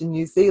when I lived in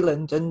New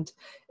Zealand, and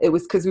it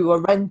was because we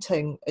were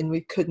renting and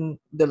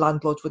the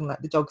landlord wouldn't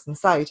let the dogs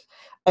inside.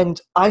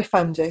 And I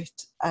found it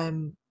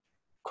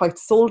quite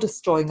soul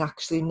destroying,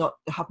 actually, not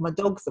to have my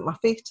dogs at my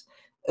feet.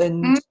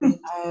 And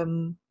I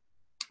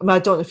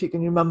don't know if you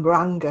can remember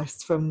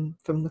Angus from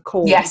the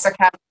call. Yes, I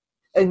can.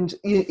 And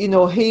he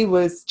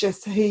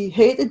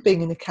hated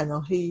being in a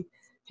kennel. He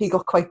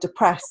got quite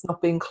depressed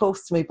not being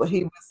close to me, but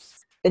he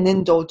was an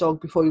indoor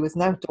dog before he was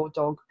an outdoor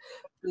dog.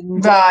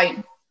 And,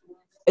 right.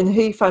 And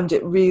he found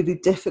it really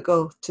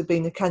difficult to be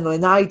in a kennel,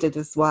 and I did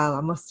as well,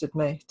 I must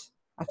admit.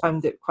 I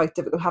found it quite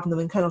difficult having them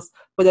in kennels.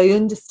 But I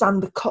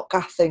understand the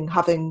cocker thing,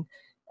 having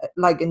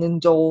like an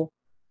indoor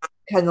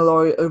kennel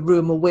or a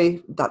room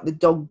away that the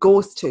dog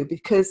goes to,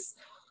 because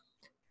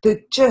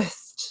they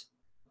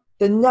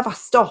never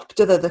stop,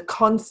 do they? They're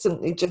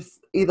constantly just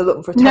either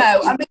looking for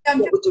no. I mean,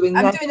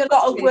 I'm doing a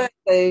lot of work.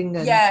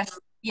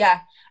 Yeah.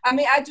 I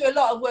mean, I do a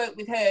lot of work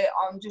with her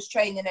on just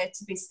training her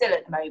to be still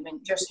at the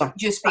moment, just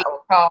be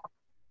calm.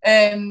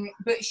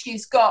 But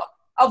she's got,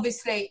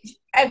 obviously,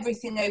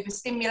 everything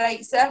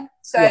overstimulates her.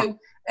 So,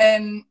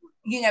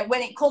 you know,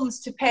 when it comes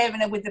to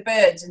pairing her with the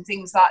birds and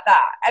things like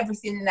that,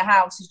 everything in the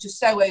house is just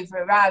so over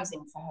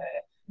arousing for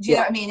her. Do you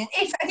know what I mean? And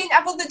if I didn't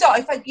have other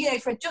dogs,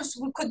 if I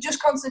could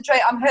just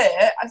concentrate on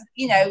her,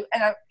 you know,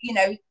 and you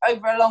know,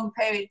 over a long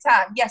period of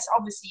time, yes,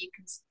 obviously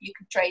you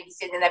can train it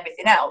in and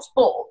everything else,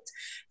 but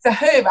for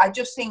her, I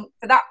just think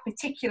for that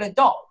particular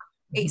dog,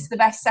 it's the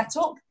best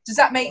setup. Does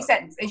that make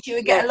sense? And she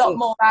would get a lot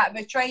more out of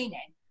her training.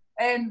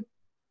 And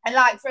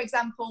like, for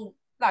example,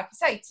 like I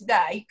say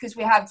today, because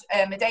we have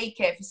a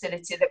daycare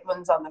facility that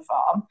runs on the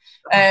farm.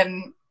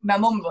 My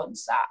mum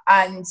runs that,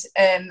 and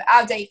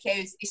our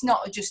daycare it's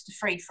not just a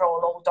free for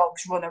all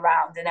dogs run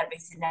around and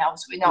everything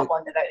else. We're not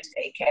one of those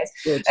daycares.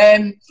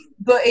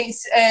 But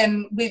it's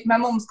with my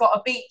mum's got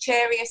a beach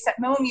area set.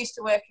 My mum used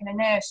to work in a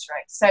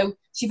nursery, so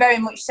she very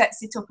much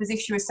sets it up as if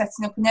she was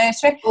setting up a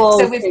nursery.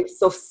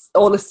 So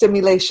all the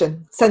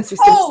stimulation, sensory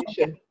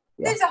stimulation.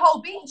 There's a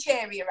whole beach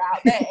area out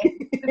there.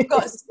 They've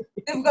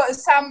got a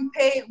sand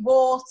pit,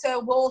 water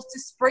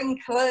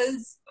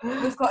sprinklers.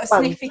 We've got a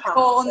sniffy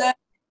corner.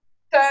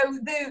 So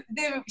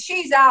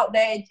she's out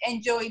there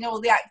enjoying all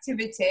the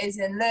activities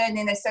and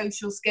learning her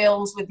social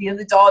skills with the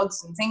other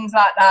dogs and things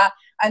like that.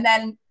 And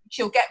then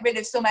she'll get rid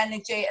of some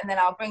energy, and then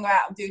I'll bring her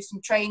out and do some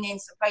training,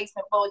 some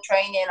placement board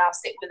training. I'll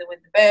sit with her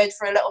with the bird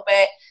for a little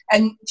bit.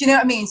 And do you know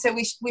what I mean? So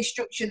we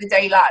structure the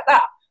day like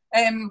that.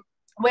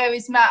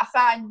 Whereas I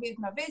find with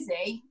my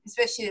Vizzy,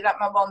 especially like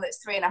my one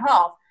that's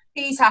 3.5,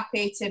 he's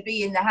happy to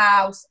be in the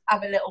house,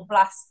 have a little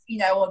blast, you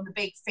know, on the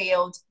big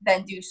field,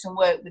 then do some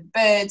work with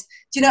birds.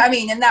 Do you know what I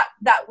mean? And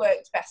that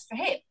works best for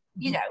him,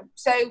 you know.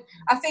 So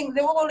I think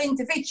they're all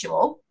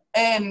individual,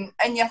 and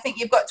I think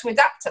you've got to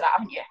adapt to that,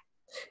 haven't you?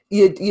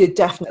 You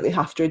definitely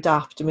have to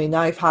adapt. I mean,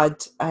 I've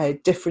had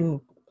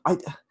different.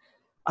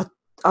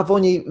 I've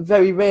only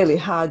very rarely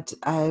had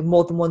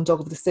more than one dog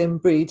of the same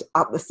breed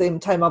at the same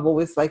time. I've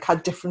always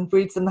had different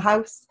breeds in the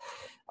house.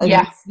 And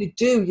you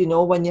do, you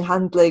know, when you're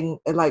handling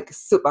a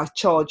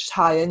supercharged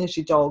high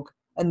energy dog,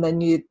 and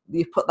then you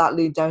put that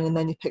lead down, and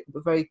then you pick up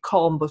a very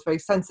calm but very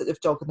sensitive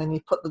dog, and then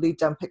you put the lead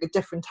down, pick a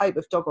different type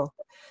of dog up.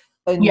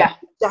 And you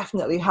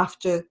definitely have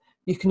to,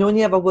 you can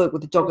only ever work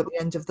with the dog at the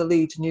end of the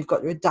lead, and you've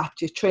got to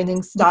adapt your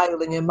training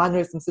style and your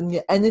mannerisms and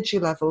your energy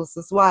levels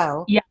as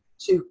well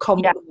to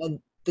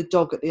complement the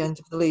dog at the end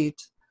of the lead.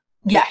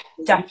 Yeah,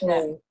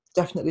 definitely.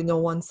 Definitely no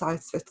one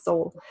size fits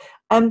all.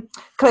 Can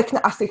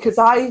I ask you, because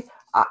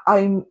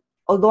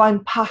although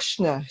I'm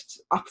passionate,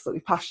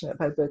 absolutely passionate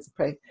about birds of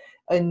prey,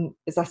 and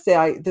as I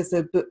say, there's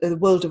a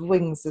World of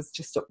Wings is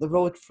just up the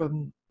road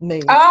from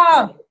me,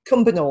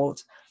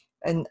 Cumbernauld,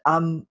 and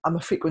I'm a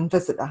frequent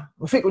visitor,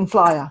 I'm a frequent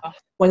flyer.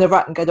 Whenever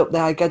I can get up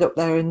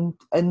there,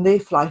 and they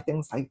fly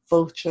things like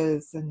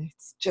vultures, and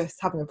it's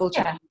just having a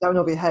vulture down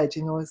over your head,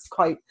 you know, is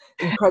quite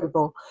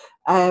incredible.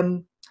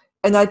 And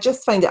I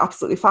just find it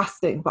absolutely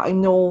fascinating, but I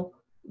know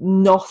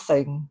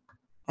nothing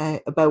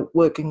about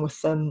working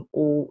with them,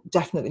 or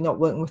definitely not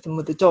working with them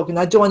with the dog. And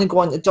I don't want to go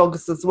on to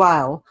dogs as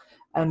well,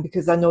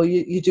 because I know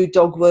you do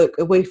dog work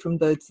away from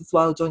birds as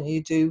well, don't you?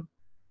 You do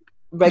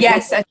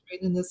regular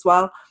training as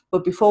well.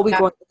 But before we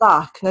go on to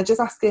that, can I just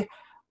ask you,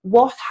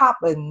 what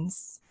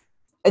happens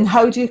and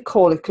how do you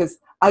call it? Because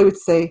I would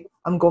say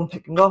I'm going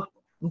picking up,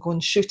 I'm going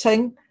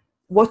shooting.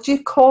 What do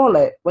you call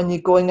it when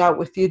you're going out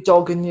with your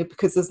dog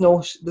because there's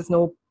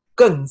no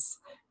guns?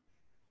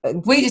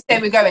 And we just say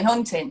we're going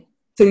hunting.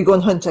 So you're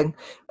going hunting,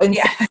 and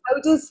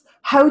so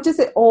how does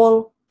it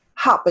all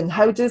happen?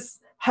 How does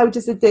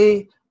a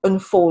day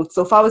unfold?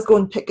 So if I was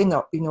going picking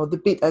up, you know, the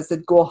beaters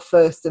would go off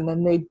first, and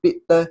then they'd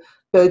beat the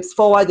birds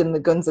forward, and the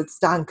guns would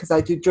stand because I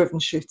do driven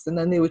shoots, and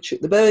then they would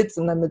shoot the birds,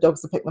 and then the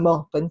dogs would pick them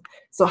up. And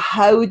so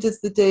how does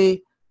the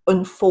day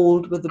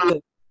unfold with the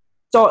birds?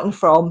 Starting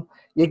from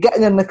you're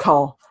getting in the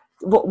car,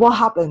 what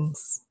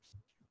happens?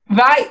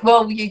 Right,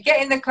 well, you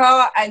get in the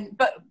car,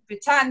 but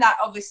behind that,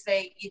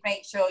 obviously, you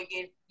make sure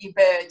your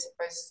bird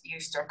was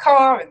used to a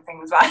car and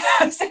things like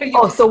that.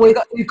 So we've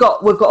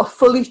got a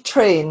fully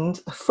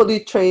trained dog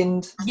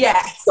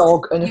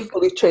and a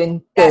fully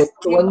trained bird.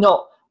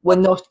 So we're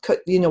not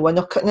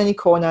cutting any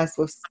corners.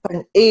 We've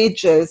spent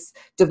ages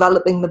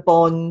developing the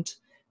bond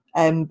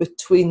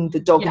between the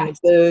dog and the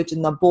bird,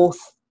 and they're both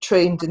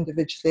trained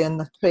individually and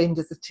they're trained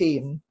as a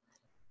team.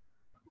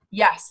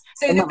 Yes.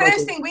 So the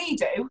first thing we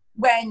do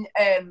when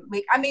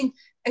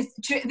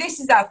this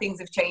is how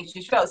things have changed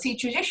as well. See,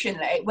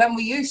 traditionally, when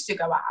we used to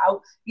go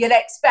out, you'd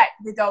expect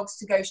the dogs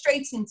to go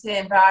straight into the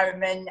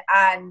environment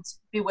and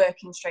be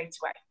working straight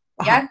away.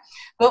 Yeah.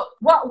 But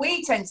what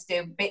we tend to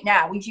do a bit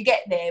now is you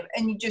get there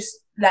and you just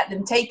let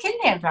them take in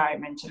the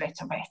environment a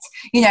little bit.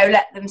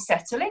 Let them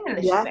settle in a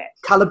little bit.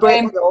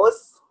 Calibrate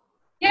yours.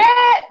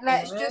 Yeah,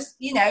 let's just,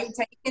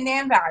 take in the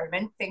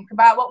environment, think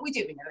about what we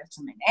do in a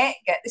little minute,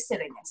 get the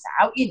silliness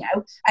out,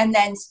 and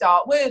then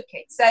start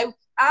working. So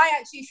I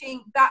actually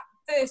think that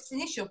first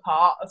initial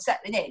part of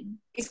settling in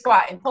is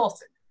quite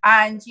important.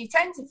 And you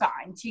tend to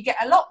find you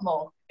get a lot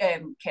more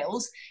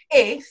kills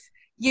if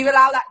you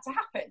allow that to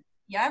happen.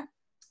 Yeah.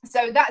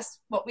 So that's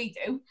what we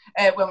do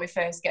when we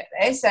first get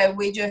there. So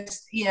we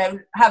just,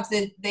 have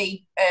the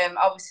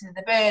obviously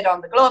the bird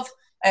on the glove,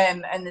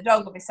 and the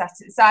dog will be sat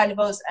at the side of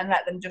us and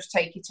let them just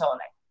take it all in.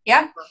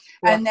 Yeah.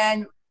 And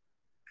then,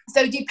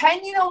 so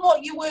depending on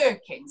what you're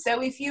working,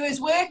 so if you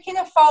was working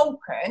a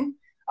falcon,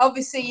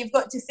 obviously you've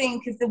got to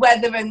think of the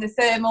weather and the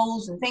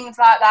thermals and things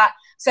like that.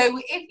 So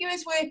if you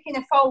was working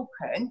a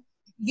falcon,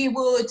 you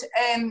would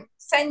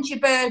send your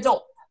bird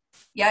up.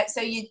 Yeah.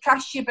 So you'd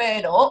cast your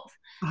bird up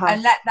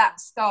and let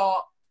that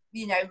start,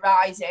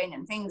 rising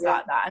and things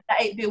like that, and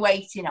let it be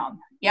waiting on.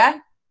 Yeah.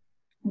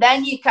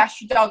 Then you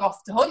cast your dog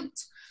off to hunt.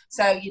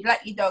 So you'd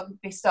let your dog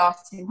be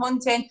starting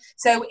hunting.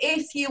 So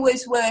if you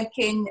was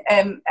working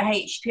a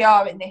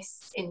HPR in this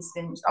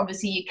instance,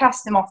 obviously you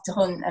cast them off to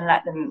hunt and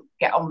let them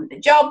get on with the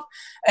job.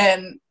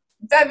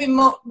 Very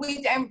much,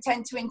 we don't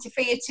tend to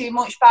interfere too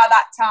much by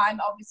that time.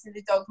 Obviously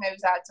the dog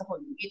knows how to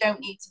hunt. You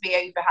don't need to be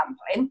over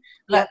handling.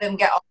 Let them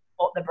get on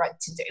what they're bred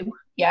to do.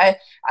 Yeah,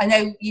 I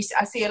know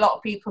I see a lot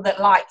of people that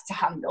like to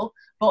handle,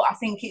 but I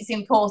think it's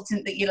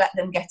important that you let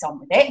them get on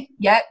with it.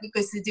 Yeah,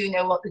 because they do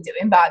know what they're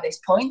doing by this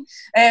point.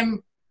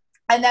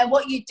 And then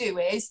what you do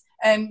is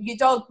your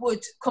dog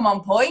would come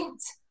on point.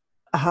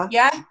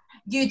 Yeah.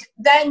 You'd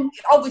then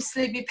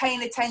obviously be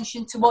paying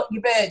attention to what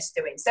your bird's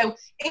doing. So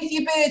if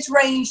your bird's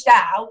ranged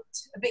out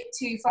a bit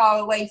too far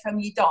away from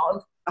your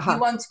dog, you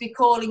want to be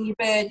calling your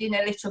bird in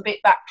a little bit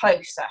back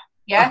closer.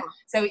 Yeah.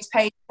 So it's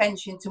paying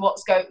attention to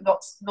what's going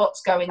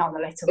on a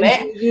little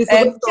bit. Use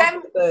a whistle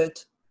for the bird.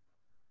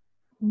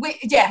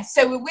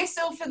 So we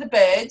whistle for the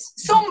birds.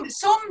 Some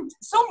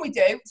we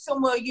do.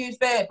 Some will use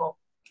verbal.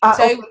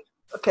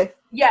 Okay.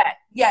 Yeah.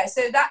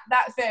 So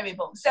that's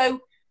variable. So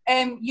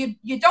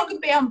your dog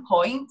would be on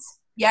point.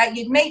 Yeah.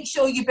 You'd make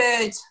sure your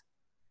bird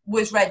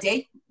was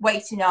ready,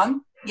 waiting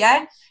on.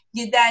 Yeah.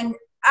 You'd then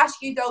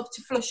ask your dog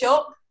to flush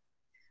up.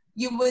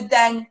 You would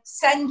then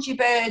send your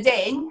bird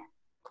in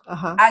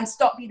and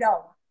stop your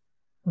dog.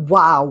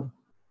 Wow.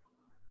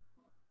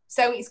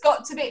 So it's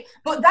got to be,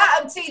 but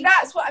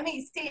that's what I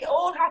mean. See, it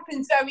all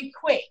happens very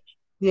quick.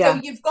 Yeah.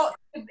 So you've got,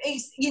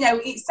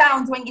 it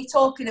sounds when you're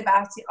talking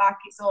about it like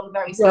it's all a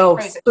very slow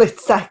process. Split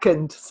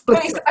second,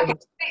 but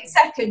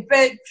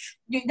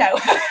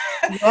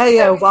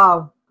Yeah,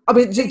 wow. I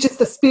mean, just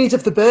the speed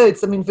of the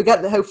birds. I mean,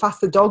 forget how fast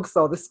the dogs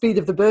are. The speed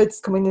of the birds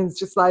coming in is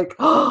just like,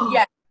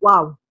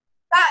 wow.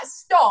 That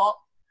stop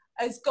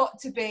has got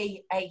to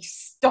be a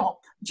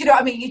stop. Do you know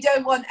what I mean? You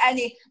don't want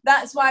any.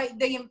 That's why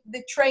the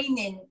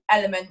training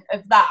element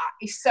of that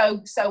is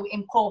so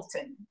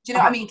important. Do you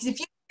know what I mean? Because if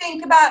you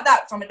think about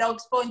that from a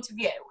dog's point of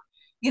view,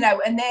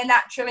 and their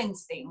natural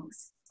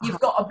instincts, you've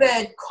got a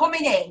bird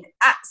coming in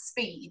at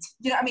speed.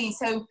 Do you know what I mean?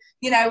 So,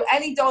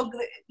 any dog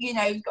that,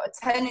 you've got a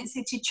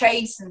tendency to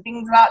chase and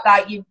things like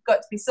that, you've got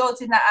to be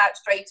sorting that out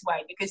straight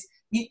away because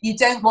you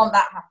don't want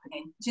that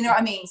happening. Do you know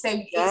what I mean? So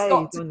it's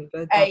got to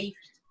be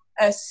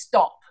a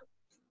stop,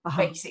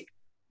 basically.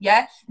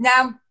 Yeah.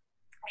 Now,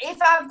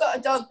 if I've got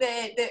a dog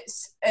there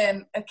that's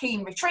a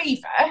keen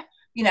retriever,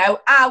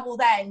 I will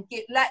then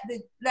let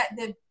the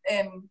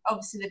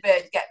obviously the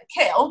bird get the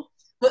kill,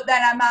 but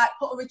then I might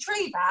put a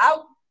retriever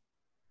out,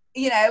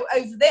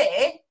 over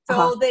there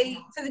for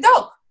the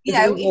dog,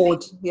 as a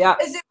reward,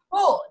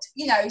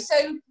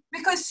 so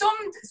because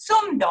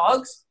some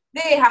dogs,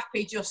 they're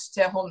happy just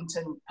to hunt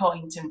and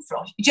point and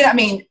flush. Do you know what I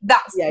mean?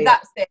 That's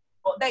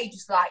what they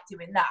just like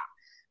doing that.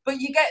 But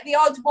you get the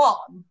odd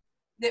one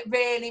that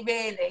really,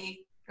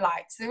 really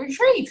likes the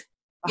retrieve.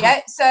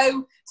 Yeah,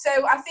 so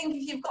I think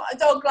if you've got a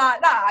dog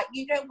like that,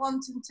 you don't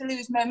want them to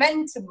lose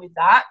momentum with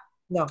that.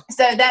 No.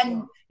 So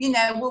then,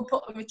 we'll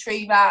put a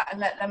retrieve out and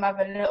let them have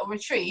a little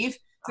retrieve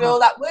for all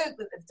that work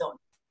that they've done.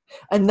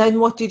 And then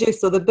what do you do?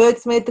 So the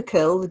bird's made the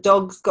kill, the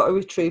dog's got a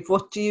retrieve.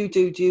 What do you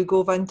do? Do you go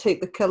over and take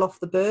the kill off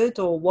the bird,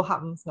 or what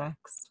happens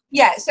next?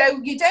 Yeah,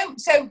 so you don't.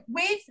 So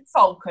with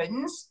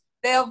falcons,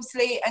 they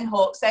obviously, and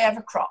hawks, they have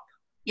a crop.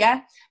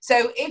 Yeah.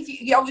 So if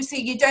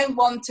you don't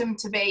want them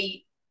to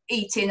be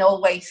eating all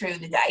the way through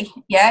the day.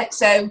 Yeah.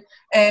 So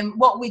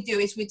what we do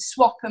is we'd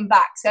swap them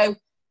back. So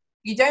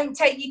you don't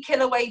take your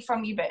kill away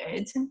from your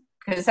bird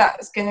because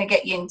that's going to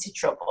get you into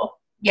trouble.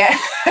 Yeah.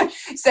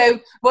 So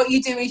what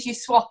you do is you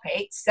swap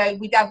it. So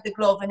we'd have the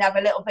glove and have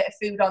a little bit of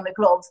food on the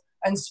glove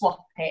and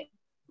swap it.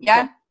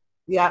 Yeah.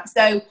 Yeah.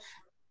 So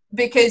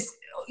because,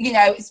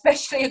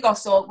 especially a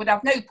goshawk would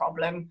have no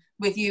problem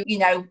with you,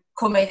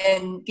 coming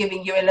and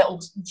giving you a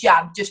little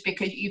jab just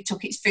because you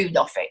took its food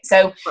off it.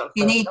 So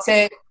you need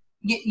to,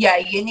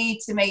 you need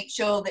to make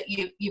sure that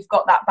you've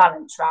got that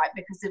balance right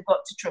because they've got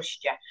to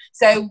trust you.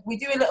 So we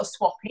do a little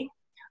swapping.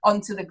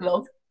 onto the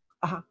glove.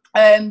 Uh-huh.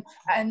 And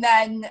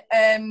then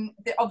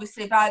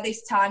obviously by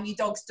this time your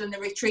dog's done the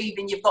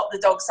retrieving, you've got the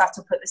dog sat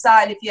up at the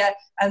side of you,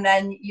 and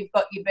then you've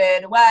got your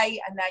bird away,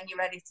 and then you're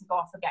ready to go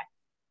off again.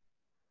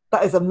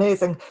 That is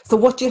amazing. So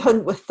what do you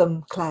hunt with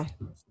them, Claire?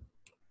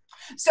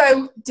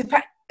 So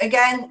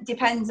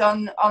depends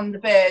on the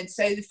bird.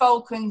 So the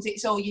falcons,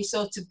 it's all your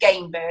sort of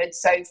game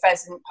birds, so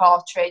pheasant,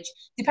 partridge,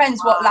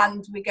 depends what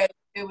land we go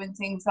to and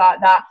things like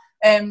that.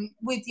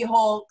 With your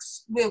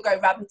hawks, we'll go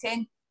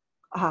rabbiting.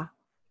 Uh-huh.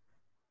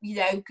 You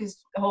know,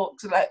 because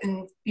hawks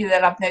and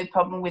they'll have no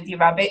problem with your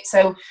rabbit.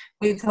 So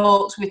with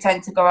hawks, we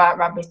tend to go out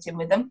rabbiting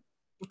with them.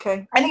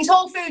 Okay. And it's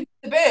all food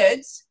for the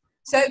birds.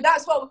 So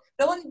that's what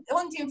they're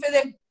hunting for,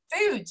 the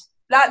food,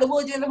 like the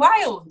wood in the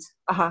wild.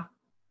 Uh-huh.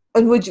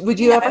 And would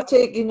you ever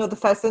take, the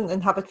pheasant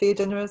and have it for your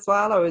dinner as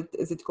well, or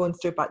is it going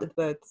straight back to the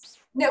birds?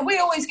 No, we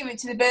always give it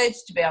to the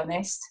birds, to be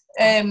honest.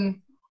 They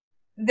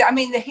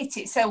hit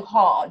it so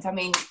hard. I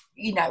mean,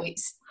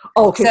 it's...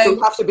 Okay, so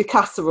it'd have to be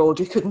casserole.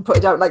 You couldn't put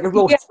it out like a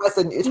roast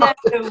pheasant. You'd have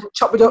to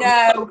chop it up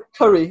and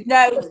curry.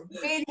 No,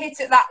 being hit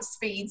at that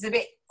speed's a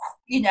bit,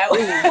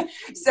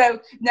 So,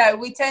 no,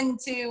 we tend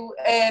to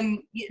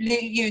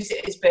use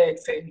it as bird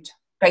food,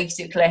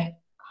 basically.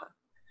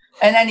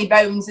 And any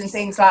bones and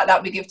things like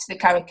that we give to the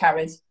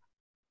caracaras.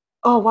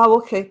 Oh, wow,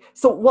 okay.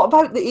 So what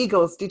about the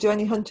eagles? Do you do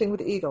any hunting with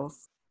the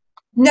eagles?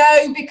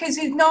 No, because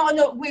we've not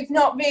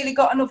really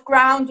got enough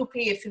ground up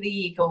here for the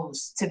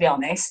eagles, to be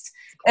honest.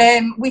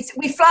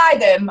 We fly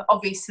them,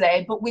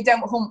 obviously, but we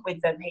don't hunt with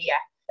them here.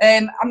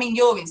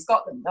 You're in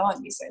Scotland,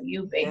 aren't you? So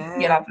you'll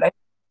have loads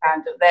of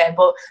ground up there.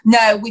 But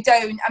no, we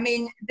don't. I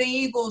mean, the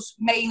eagles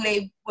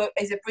mainly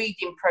is a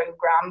breeding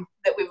programme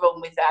that we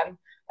run with them.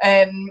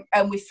 And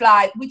we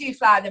do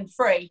fly them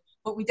free,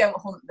 but we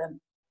don't hunt them.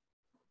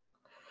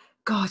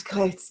 God,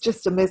 Claire, it's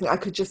just amazing. I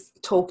could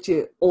just talk to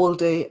you all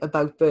day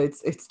about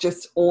birds. It's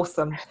just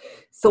awesome.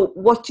 So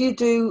what do you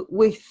do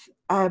with,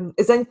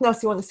 is there anything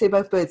else you want to say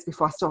about birds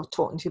before I start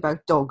talking to you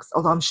about dogs?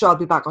 Although I'm sure I'll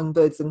be back on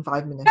birds in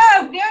 5 minutes.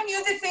 No, the only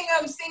other thing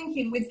I was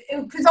thinking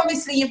because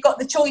obviously you've got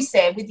the choice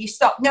here with your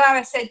stop. Now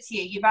I said to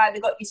you, you've either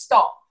got your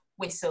stop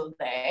whistle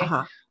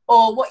there,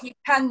 or what you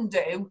can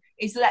do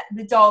is let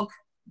the dog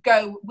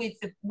go with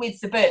the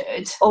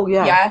bird. Oh,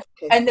 yeah. Yeah.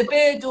 Okay. And the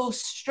bird will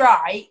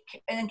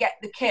strike and get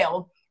the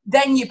kill.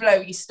 Then you blow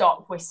your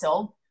stop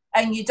whistle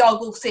and your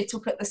dog will sit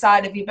up at the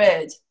side of your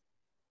bird.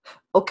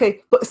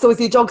 Okay, but so is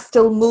your dog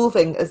still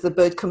moving as the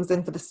bird comes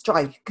in for the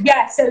strike?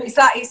 Yeah, so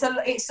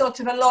it's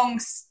sort of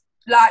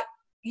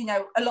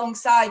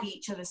alongside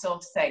each other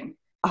sort of thing.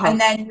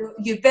 And then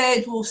your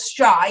bird will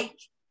strike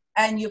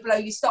and you blow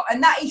your stop.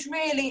 And that is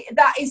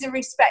a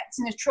respect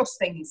and a trust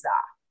thing, is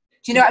that?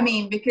 Do you know what I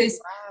mean? Because,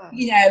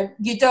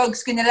 your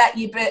dog's going to let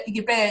your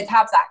bird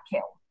have that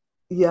kill.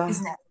 Yeah.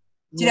 Isn't it?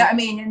 Do you know what I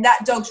mean? And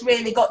that dog's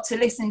really got to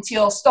listen to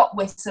your stop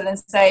whistle and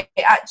say,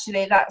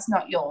 actually, that's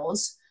not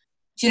yours.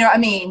 Do you know what I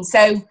mean?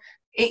 So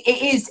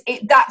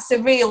that's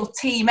a real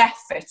team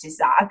effort, is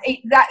that?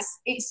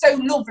 It's so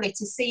lovely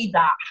to see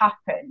that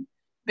happen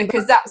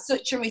because that's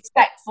such a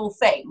respectful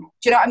thing. Do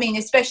you know what I mean?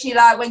 Especially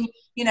like when,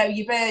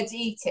 your bird's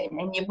eating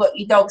and you've got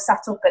your dog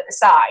sat up at the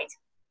side.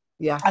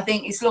 Yeah. I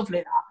think it's lovely,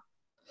 that.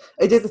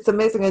 It is, it's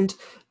amazing. And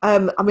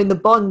the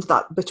bond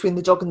that between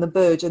the dog and the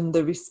bird and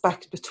the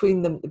respect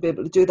between them to be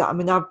able to do that. I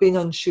mean, I've been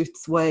on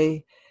shoots where,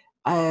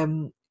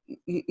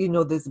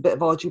 there's a bit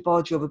of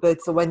argy-bargy over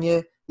birds. So when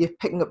you're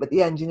picking up at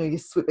the end, you're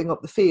sweeping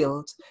up the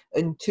field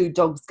and two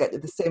dogs get to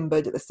the same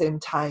bird at the same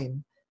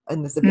time.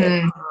 And there's a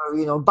bit of,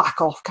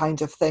 back off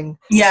kind of thing.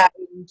 Yeah.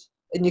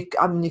 And you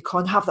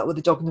can't have that with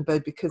a dog and a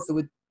bird because they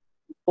would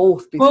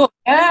both be... Well,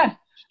 yeah.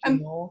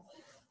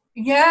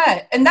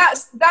 Yeah, and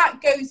that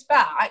goes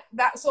back.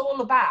 That's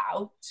all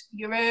about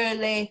your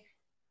early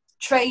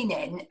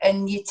training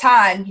and your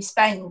time you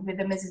spend with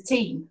them as a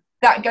team.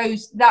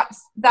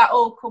 That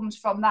all comes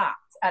from that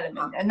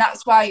element, and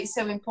that's why it's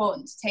so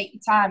important to take your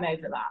time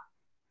over that.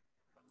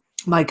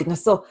 My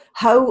goodness! So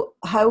how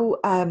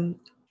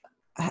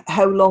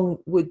long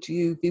would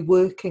you be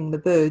working the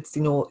birds?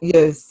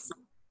 Years,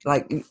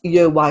 like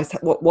year-wise.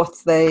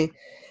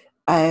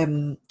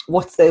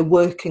 What's their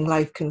working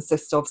life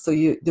consist of? So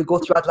they go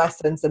through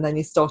adolescence and then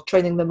you start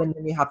training them and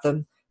then you have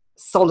them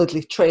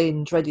solidly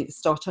trained, ready to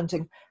start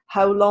hunting.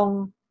 How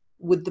long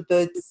would the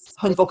birds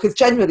hunt for? Because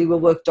generally we'll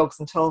work dogs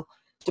until,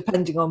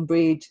 depending on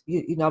breed,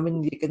 you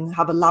can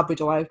have a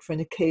Labrador out for an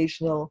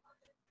occasional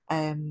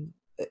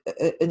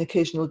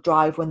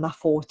drive when they're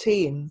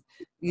 14,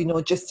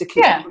 just to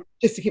keep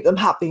them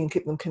happy and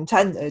keep them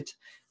contented.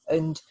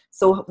 And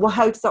so,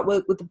 how does that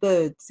work with the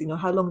birds?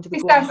 How long do they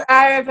go?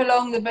 However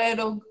long the bird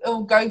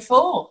will go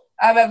for.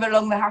 However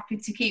long they're happy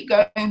to keep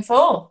going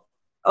for.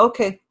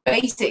 Okay.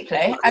 Basically,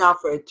 an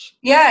average.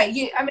 Yeah.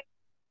 If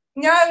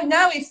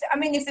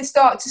they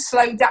start to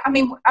slow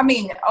down,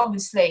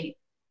 obviously,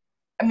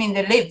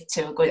 they live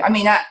to a good.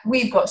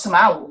 We've got some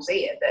owls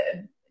here that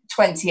are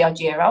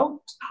 20-odd-year-old.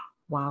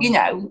 Wow.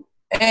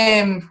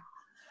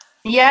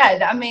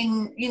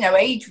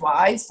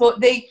 Age-wise, but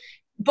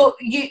but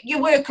you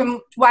work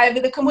them wherever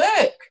they can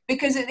work,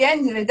 because at the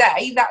end of the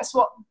day, that's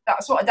what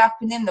would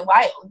happen in the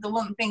wild. They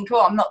wouldn't think,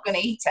 oh, I'm not going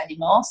to eat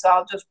anymore, so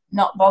I'll just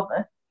not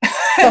bother. Do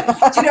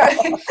you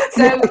know?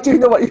 So, yeah, I do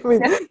know what you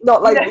mean.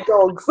 Not like the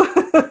dogs.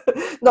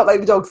 Not like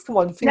the dogs. Come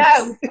on, feast.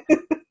 No.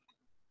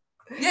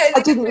 Yeah,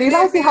 I didn't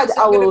realise they had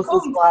owls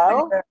as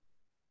well.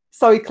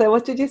 Sorry, Claire,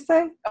 what did you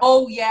say?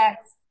 Oh, yes.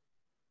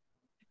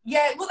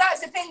 Yeah, well,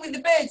 that's the thing with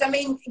the birds. I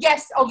mean,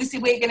 yes, obviously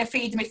we're going to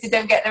feed them if they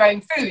don't get their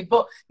own food,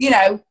 but, you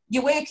know,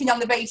 you're working on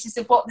the basis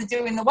of what they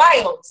do in the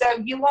wild. So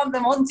you want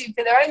them hunting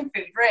for their own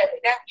food, really,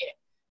 don't you?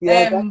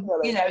 Yeah,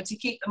 definitely. You know, to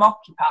keep them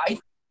occupied.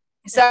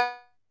 So,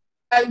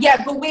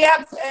 yeah, but we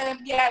have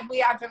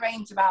a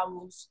range of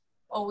owls.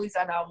 Always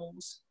had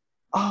owls.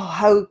 Oh,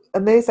 how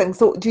amazing.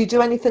 So do you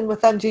do anything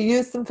with them? Do you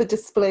use them for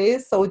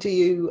displays, or do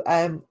you,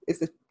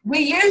 is it? We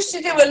used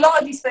to do a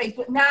lot of displays,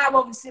 but now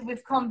obviously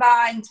we've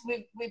combined,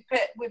 we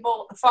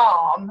bought the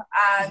farm,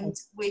 and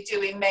we're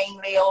doing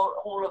mainly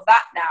all of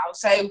that now.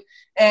 So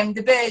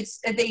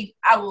the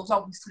owls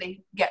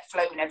obviously get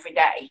flown every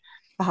day.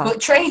 But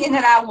training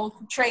an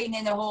owl,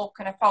 training a hawk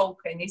and a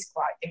falcon is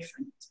quite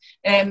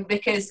different,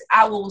 because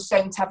owls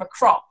don't have a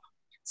crop.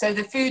 So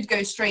the food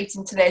goes straight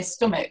into their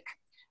stomach.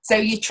 So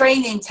your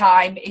training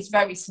time is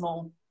very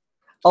small,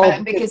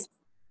 because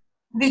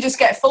they just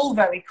get full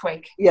very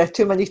quick. Yeah,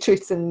 too many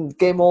treats and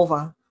game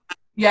over.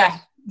 Yeah,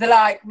 they're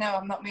like, no,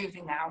 I'm not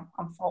moving now,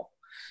 I'm full.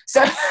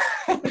 So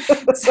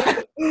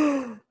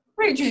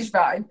which is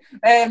fine.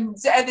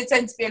 So they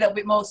tend to be a little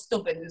bit more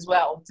stubborn as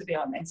well, to be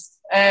honest.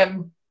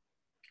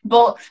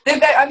 But they're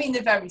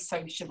very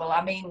sociable.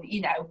 I mean,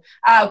 you know,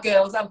 our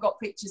girls, I've got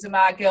pictures of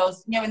my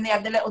girls, you know, and they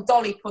have the little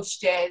dolly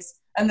pushchairs,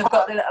 and they've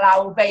got the little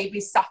owl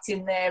babies sat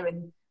in there,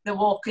 and they're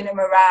walking them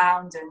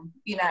around, and,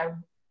 you know,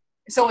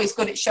 it's always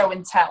good at show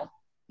and tell.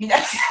 You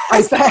know?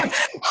 I bet.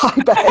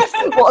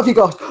 What have you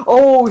got?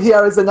 Oh,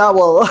 here is an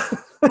owl.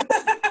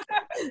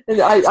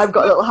 And I've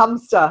got a little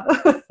hamster.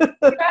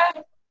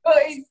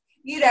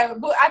 Yeah,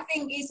 but I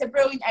think it's a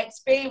brilliant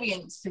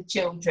experience for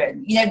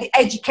children. You know, the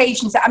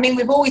education side. I mean,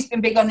 we've always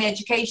been big on the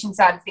education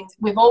side of things.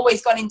 We've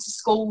always gone into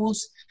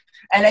schools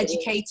and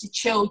educated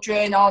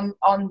children on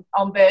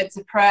birds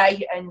of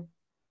prey, and,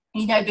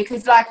 you know,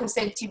 because like I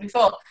said to you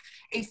before,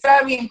 it's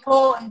very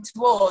important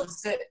to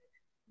us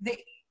that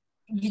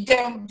you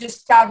don't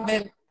just have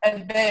a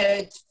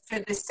bird for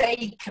the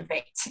sake of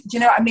it. Do you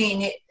know what I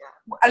mean?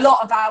 A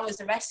lot of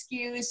ours are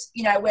rescues,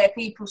 you know, where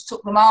people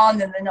took them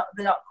on and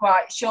they're not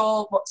quite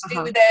sure what to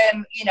do with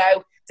them, you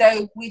know.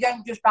 So we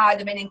don't just buy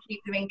them in and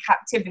keep them in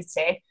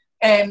captivity.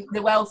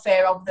 The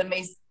welfare of them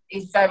is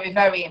very,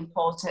 very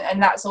important,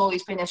 and that's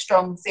always been a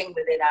strong thing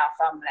within our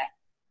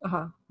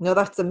family. No,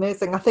 that's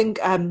amazing. I think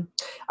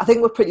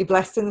we're pretty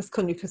blessed in this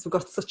country because we've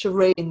got such a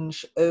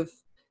range of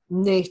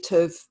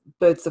native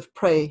birds of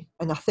prey,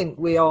 and I think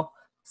we are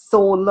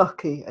so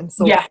lucky and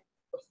so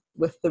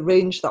with the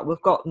range that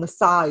we've got and the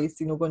size,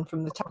 you know, going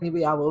from the tiny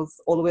wee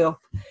owls all the way up.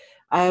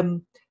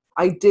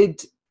 I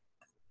did,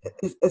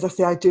 as I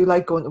say, I do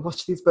like going to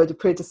watch these bird of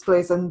prey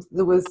displays, and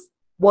there was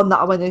one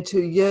that I went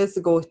into years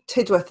ago at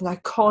Tidworth, and I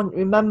can't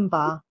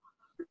remember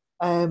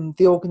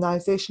the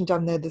organisation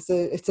down there.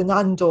 It's in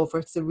Andover.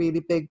 It's a really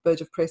big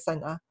bird of prey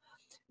centre,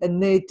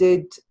 and they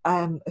did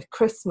at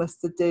Christmas.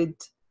 They did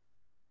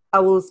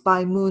Owls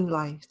by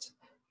Moonlight,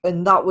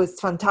 and that was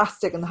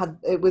fantastic. And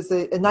it was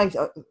a night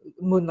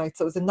moonlight,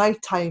 so it was a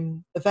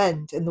nighttime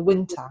event in the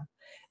winter.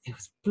 It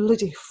was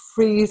bloody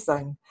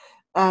freezing.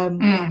 They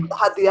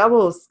had the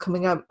owls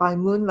coming out by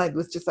moonlight. It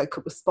was just like a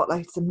couple of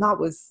spotlights, and that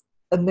was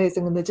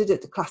amazing. And they did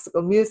it to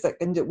classical music,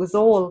 and it was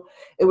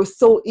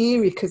so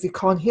eerie because you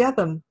can't hear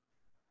them,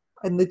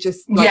 and they're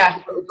just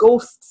like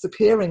ghosts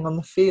appearing on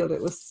the field.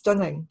 It was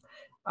stunning.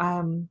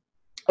 And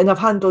I've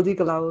handled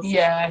eagle owls.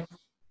 Yeah.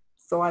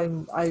 So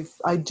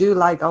I do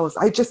like owls.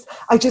 I just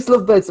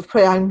love birds of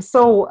prey. I'm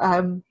so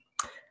I'm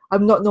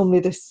not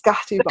normally this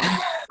scatty, but I'm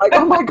like,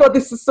 oh my god,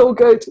 this is so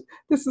good.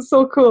 This is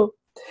so cool.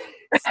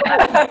 So,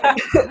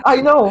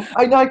 I know.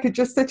 I could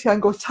just sit here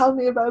and go, tell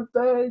me about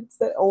birds.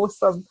 They're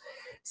awesome.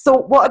 So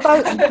what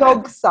about the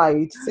dog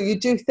side? So you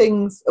do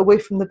things away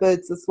from the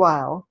birds as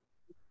well?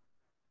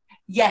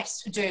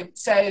 Yes, we do.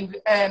 So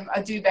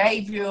I do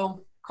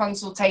behavioural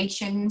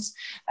consultations.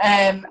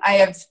 I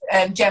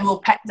have general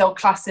pet dog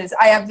classes.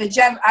 I have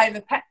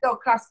a pet dog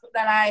class, but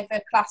then I have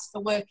a class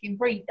for working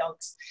breed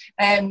dogs.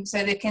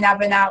 So they can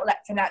have an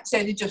outlet for that.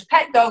 So they're just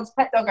pet dogs,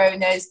 pet dog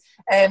owners,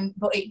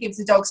 but it gives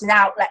the dogs an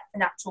outlet for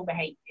natural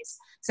behaviours.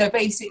 So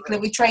basically,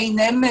 we train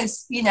them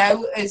as, you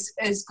know,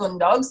 as gun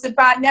dogs. They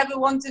might never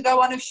want to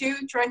go on a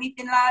shoot or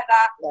anything like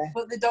that,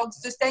 but the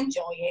dogs just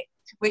enjoy it,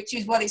 which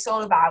is what it's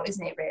all about,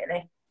 isn't it?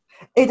 Really,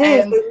 it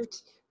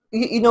is.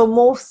 You know,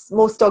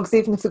 most dogs,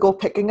 even if they go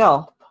picking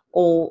up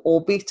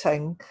or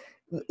beating,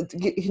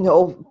 you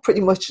know, pretty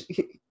much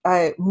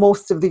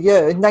most of the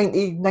year,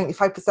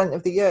 95%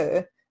 of the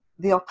year,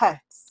 they are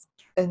pets,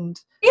 and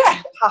you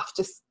have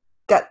to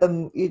get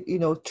them, you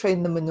know,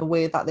 train them in the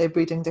way that their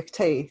breeding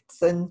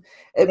dictates, and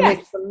it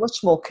makes them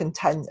much more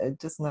contented,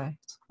 doesn't it?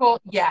 Well,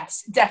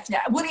 yes,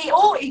 definitely.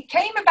 Well, it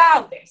came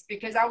about this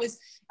because I was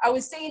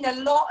seeing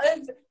a lot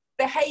of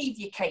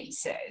behaviour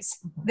cases.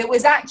 There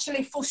was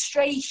actually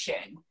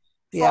frustration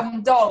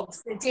from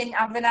dogs that didn't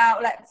have an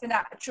outlet for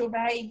natural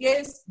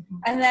behaviours,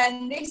 and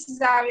then this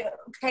is how it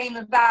came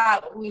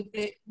about with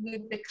the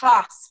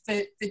class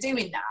for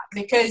doing that,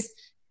 because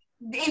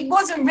it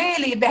wasn't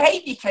really a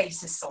behaviour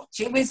case as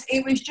such. It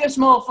was just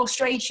more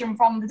frustration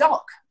from the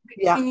dog.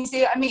 Yeah. Can you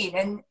see what I mean?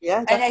 And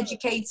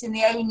educating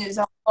the owners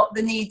on what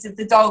the needs of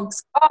the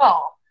dogs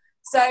are.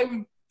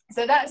 So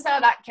that's how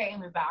that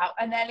came about.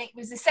 And then it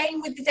was the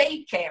same with the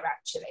daycare,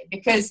 actually,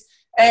 because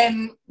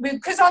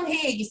on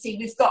here, you see,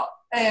 we've got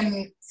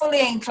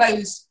fully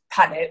enclosed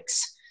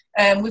paddocks.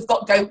 We've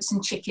got goats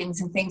and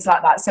chickens and things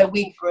like that. So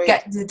we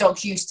get the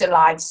dogs used to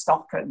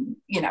livestock and,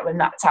 and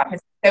that type of thing.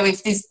 So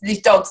if there's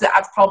these dogs that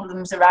have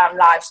problems around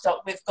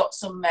livestock, we've got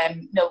some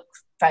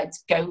milk-fed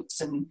goats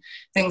and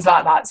things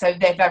like that. So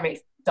they're very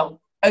dog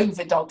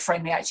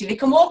friendly, actually. They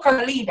can walk on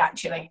a lead,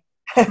 actually.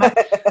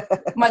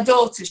 My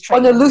daughter's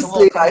trained on a loose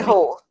lead, I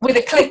hope. With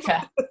a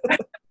clicker.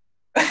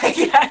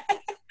 Yeah.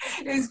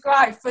 It was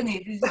quite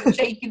funny. They're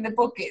shaking the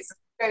buckets.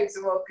 Goats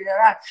are walking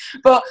around,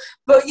 but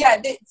yeah.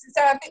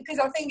 So I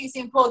think it's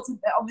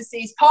important that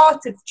obviously as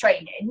part of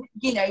training,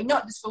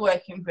 not just for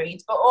working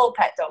breeds, but all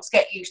pet dogs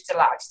get used to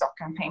livestock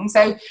and things.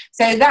 So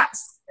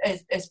that's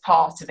as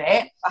part of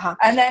it.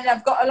 And then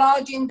I've got a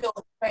large indoor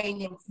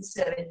training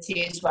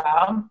facility as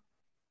well.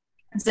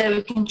 So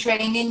we can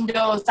train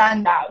indoors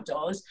and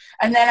outdoors.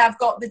 And then I've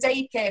got the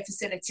daycare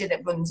facility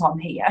that runs on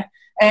here.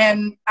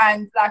 And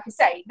like I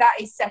say, that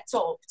is set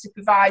up to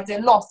provide a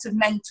lot of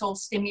mental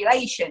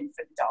stimulation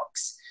for the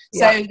dogs.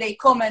 So they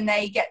come and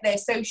they get their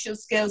social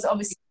skills.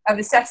 Obviously, I've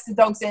assessed the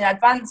dogs in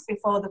advance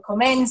before they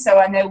come in, so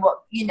I know what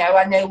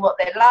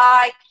they're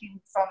like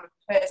from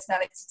a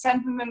personality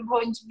temperament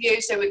point of view,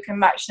 so we can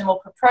match them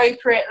up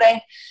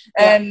appropriately.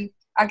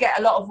 I get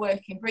a lot of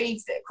working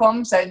breeds that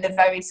come, so they're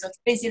very sort of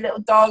busy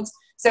little dogs.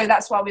 So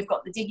that's why we've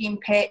got the digging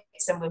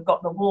pits and we've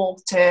got the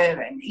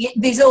water, and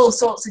there's all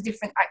sorts of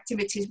different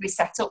activities we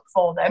set up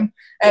for them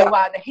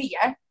while they're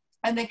here,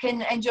 and they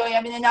can enjoy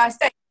having a nice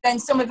day. Then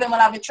some of them will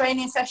have a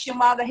training session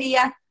while they're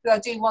here. I'll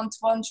do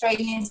one-to-one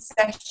training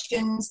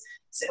sessions,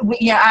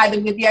 either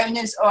with the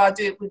owners or I'll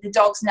do it with the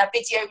dogs, and I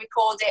video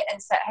record it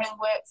and set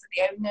homework for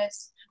the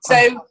owners.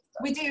 So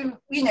we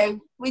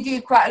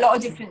do quite a lot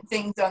of different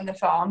things on the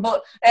farm,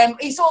 but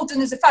it's all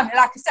done as a family.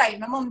 Like I say,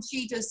 my mum,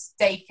 she does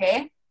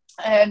daycare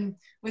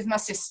with my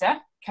sister,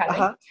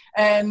 Kelly,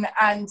 and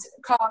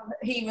Carl,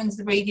 he runs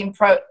the breeding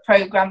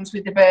programs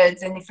with the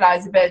birds, and he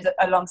flies the birds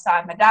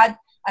alongside my dad,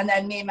 and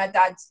then me and my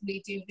dad,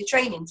 we do the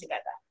training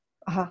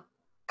together.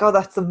 God,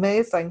 that's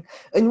amazing.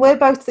 And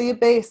whereabouts are you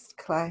based,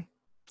 Clay?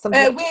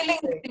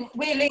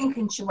 We're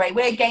Lincolnshire way.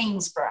 We're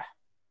Gainsborough.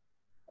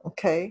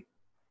 Okay,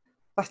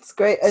 that's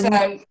great.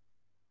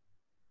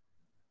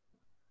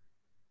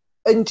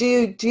 And do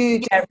you?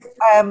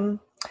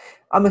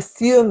 I'm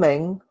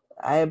assuming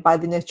by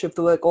the nature of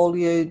the work, all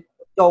your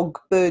dog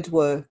bird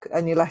work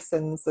and your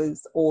lessons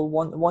is all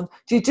one-to-one.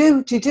 Do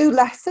you do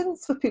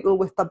lessons for people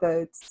with their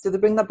birds? Do they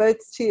bring their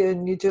birds to you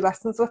and you do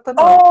lessons with them?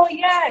 Oh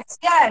yes,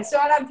 yeah. So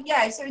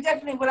so we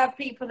definitely will have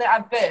people that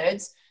have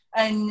birds,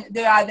 and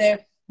they're either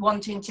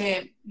wanting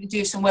to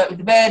do some work with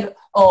the bird,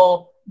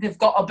 or they've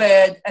got a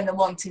bird and they're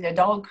wanting a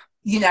dog,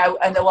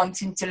 and they're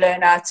wanting to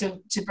learn how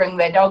to bring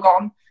their dog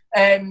on.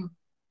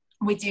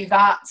 We do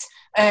that.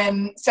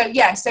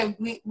 So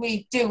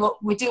we do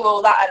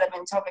all that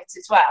element of it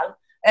as well.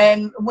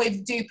 We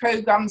do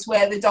programs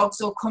where the dogs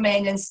will come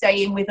in and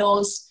stay in with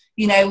us,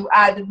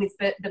 either with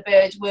the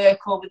bird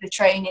work or with the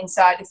training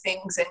side of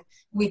things, and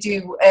we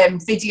do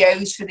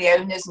videos for the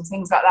owners and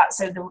things like that,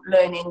 so the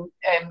learning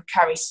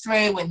carries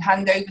through, and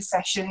handover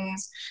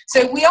sessions.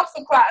 So we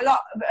offer quite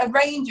a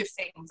range of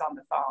things on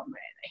the farm,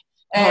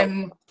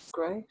 really.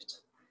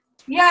 Great.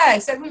 Yeah,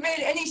 so we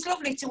really, and it's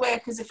lovely to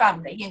work as a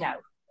family,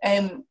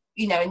 and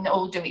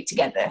all do it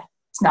together.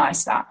 It's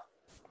nice that.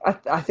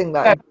 I think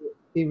that would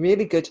be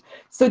really good.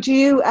 So do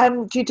you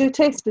do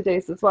taster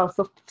days as well?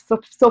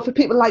 So for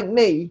people like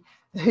me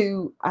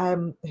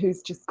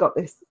who's just got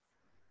this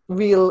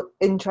real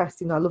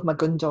interest, I love my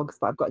gun dogs,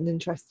 but I've got an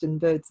interest in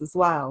birds as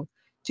well.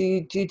 Do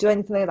you do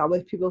anything like that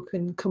where people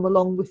can come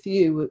along with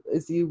you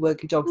as you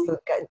work your dogs, so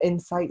get an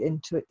insight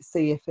into it to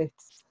see if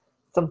it's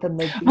something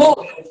they do?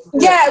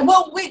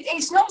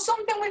 It's not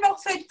something we've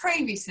offered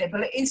previously,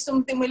 but it is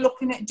something we're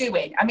looking at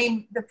doing. I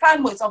mean, the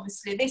plan was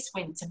obviously this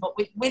winter, but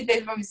with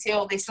obviously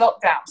all this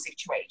lockdown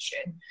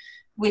situation,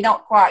 we're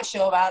not quite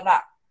sure how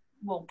that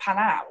will pan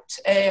out.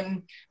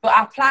 But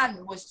our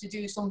plan was to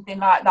do something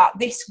like that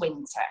this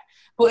winter.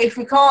 But if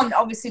we can't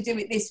obviously do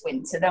it this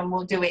winter, then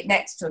we'll do it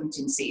next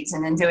hunting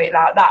season and do it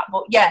like that.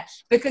 But yeah,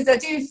 because I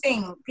do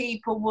think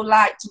people will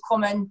like to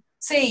come and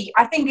see.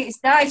 I think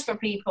it's nice for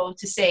people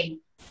to see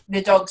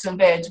the dogs and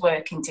birds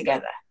working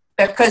together,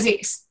 because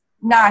it's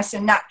nice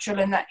and natural,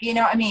 and that, you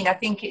know what I mean? I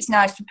think it's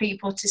nice for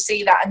people to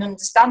see that and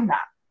understand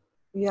that.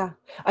 Yeah,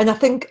 and I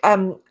think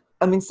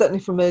certainly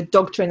from a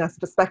dog trainer's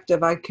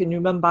perspective, I can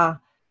remember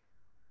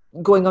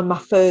going on my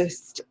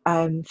first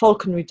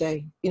falconry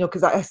day,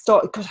 because I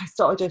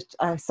started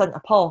at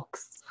Centre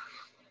Parks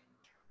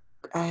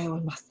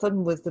when my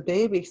son was a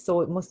baby,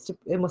 so it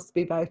must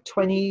be about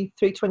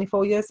 23,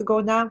 24 years ago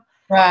now.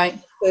 Right.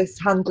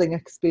 First handling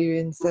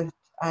experience at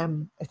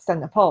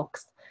Centre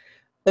Parks,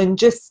 and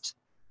just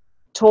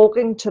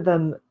talking to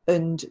them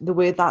and the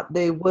way that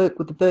they work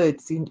with the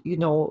birds,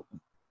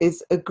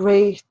 is a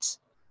great.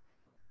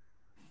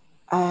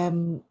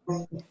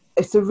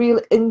 It's a real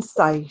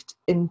insight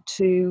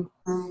into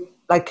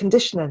like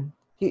conditioning,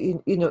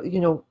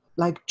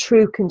 like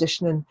true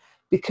conditioning,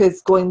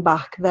 because going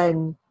back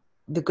then,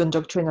 the gun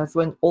dog trainers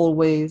weren't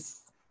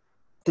always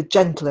the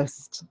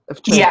gentlest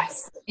of trainers.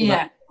 Yes,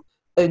 yeah.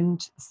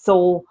 And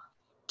so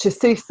to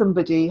see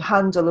somebody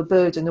handle a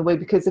bird in a way,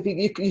 because if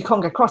you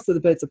can't get cross with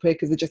the birds of prey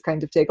because they just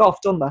kind of take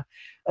off, don't they?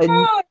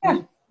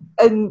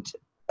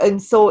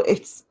 And so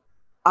it's,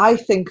 I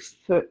think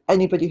for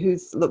anybody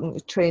who's looking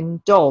to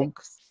train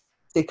dogs,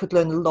 they could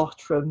learn a lot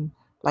from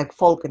like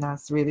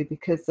falconers, really,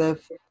 because of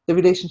the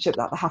relationship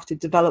that they have to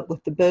develop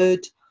with the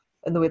bird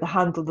and the way they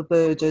handle the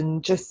bird,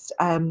 and just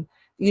the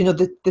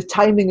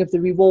timing of the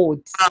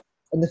rewards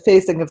and the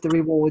phasing of the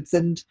rewards.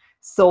 And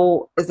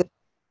so as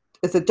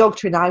a dog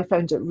trainer, I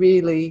found it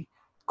really,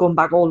 going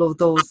back all of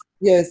those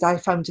years, I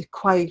found it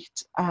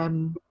quite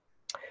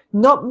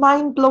not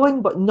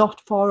mind-blowing, but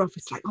not far off.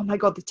 It's like, oh my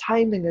God, the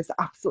timing is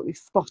absolutely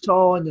spot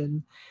on.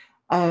 And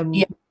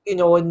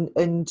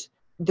and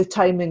the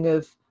timing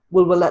of,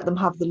 will we let them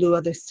have the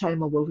lure this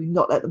time, or will we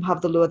not let them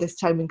have the lure this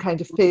time, and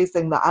kind of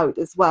phasing that out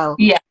as well.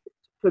 Yeah.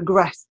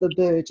 Progress the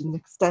bird and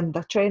extend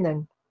their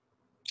training.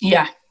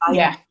 Yeah.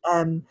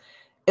 In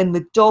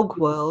the dog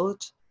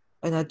world,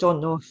 and I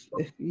don't know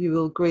if you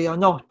will agree or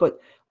not, but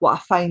what I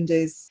find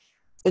is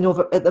at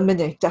the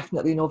minute,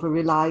 definitely an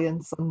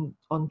over-reliance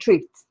on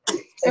treats.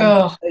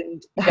 Oh,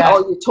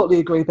 you totally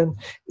agree then.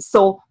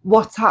 So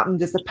what's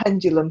happened is the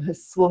pendulum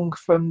has swung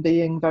from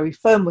being very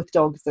firm with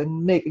dogs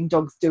and making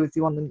dogs do as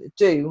you want them to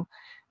do,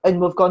 and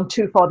we've gone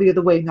too far the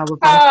other way now. We've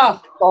gone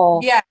too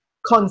far,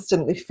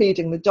 constantly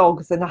feeding the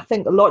dogs. And I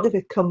think a lot of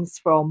it comes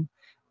from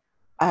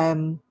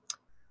and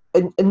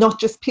not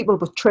just people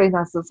but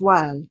trainers as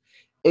well,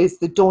 is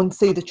they don't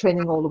see the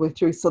training all the way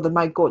through. So they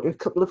might go to a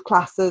couple of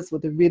classes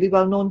with a really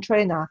well-known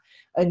trainer,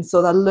 and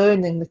so they're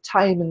learning the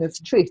timing of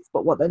treats,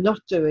 but what they're not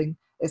doing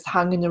is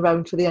hanging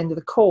around for the end of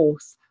the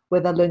course,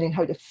 where they're learning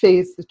how to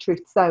phase the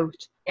treats out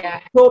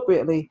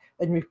appropriately,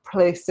 and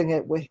replacing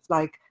it with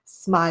like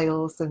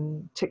smiles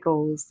and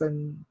tickles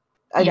and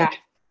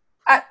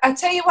I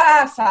tell you what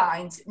I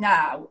find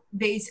now,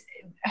 I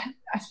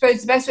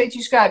suppose the best way to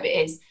describe it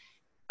is,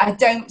 I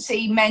don't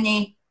see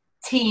many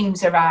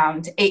teams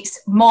around. It's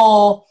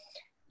more,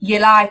 you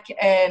like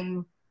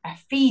a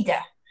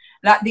feeder,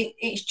 like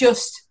it's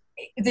just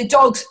the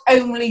dog's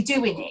only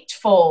doing it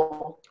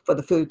for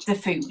the food.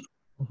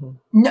 Mm-hmm.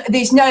 No,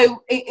 there's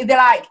no, they're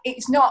like,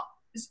 it's not,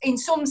 in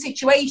some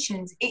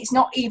situations it's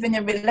not even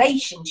a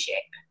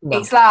relationship. No.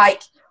 It's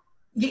like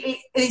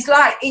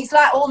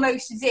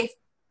almost as if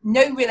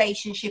no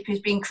relationship has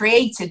been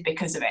created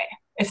because of it,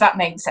 if that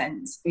makes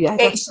sense.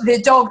 It's the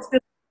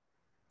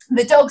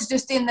dog's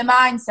just in the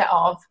mindset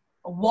of,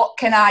 what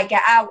can I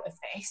get out of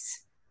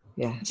this?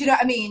 Do you know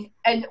what I mean?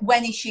 And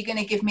when is she going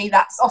to give me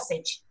that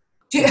sausage?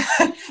 Do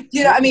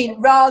you know what I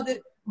mean? Rather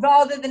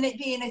than it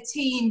being a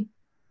team,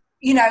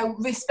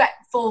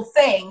 respectful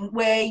thing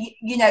where,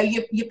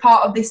 you're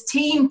part of this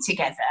team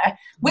together,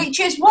 which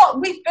is what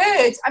with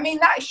birds, I mean,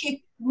 that's your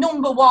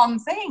number one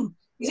thing.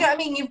 You know what I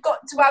mean? You've got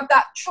to have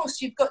that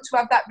trust. You've got to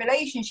have that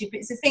relationship.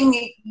 It's the thing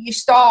that you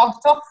start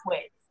off with.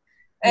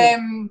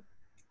 And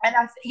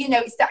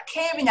it's that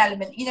caring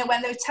element,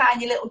 when they're a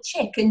tiny little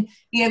chick and,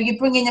 you're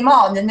bringing them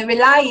on and they're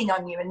relying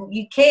on you and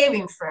you're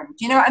caring for them.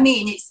 Do you know what I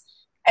mean?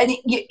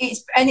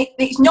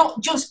 It's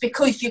not just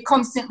because you're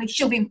constantly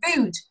shoving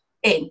food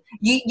in.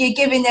 You're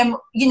giving them,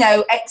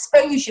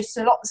 exposure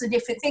to lots of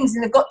different things,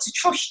 and they've got to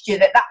trust you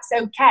that that's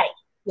okay.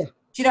 Yeah. Do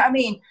you know what I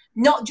mean?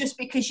 Not just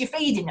because you're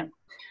feeding them.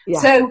 Yeah.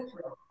 So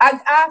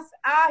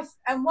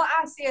and what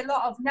I see a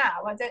lot of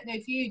now, I don't know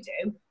if you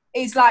do,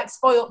 is like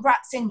spoiled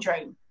brat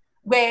syndrome,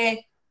 where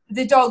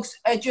the dogs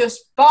are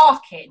just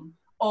barking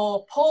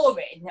or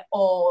pawing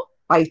or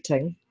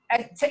biting.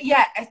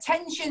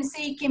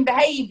 Attention-seeking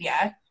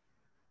behaviour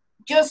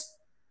just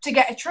to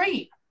get a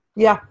treat.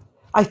 Yeah,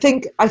 I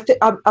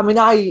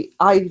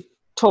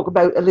talk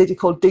about a lady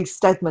called Dee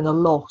Stedman a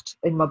lot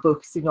in my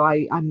books.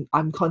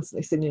 I'm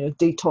constantly saying,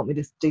 Dee taught me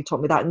this, Dee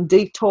taught me that, and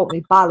Dee taught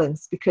me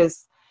balance,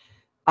 because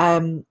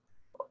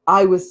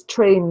I was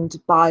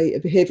trained by a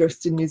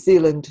behaviourist in New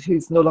Zealand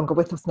who's no longer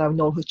with us now,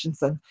 Noel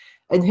Hutchinson,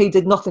 and he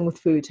did nothing with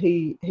food.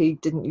 He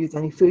didn't use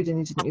any food and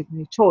he didn't use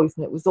any toys,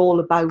 and it was all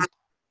about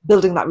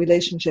building that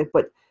relationship.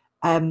 But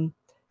and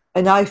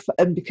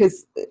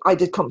because I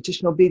did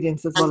competition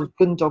obedience as well as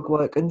gun dog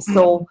work, and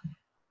so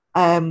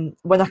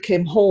when I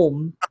came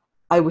home,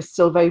 I was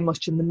still very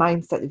much in the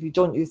mindset of you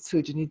don't use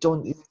food and you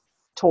don't use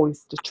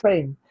toys to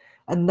train.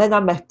 And then I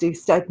met Dee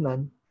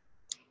Stedman.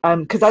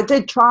 Because I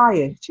did try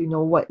it,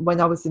 when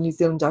I was in New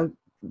Zealand, I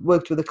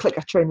worked with a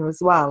clicker trainer as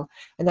well,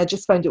 and I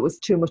just found it was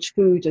too much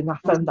food, and I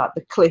found that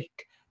the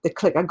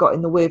clicker got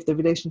in the way of the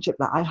relationship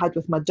that I had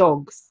with my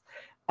dogs.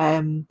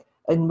 And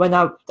when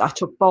I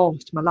took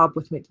Bart, my lab,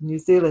 with me to New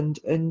Zealand,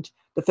 and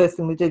the first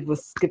thing they did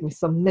was give me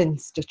some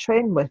mints to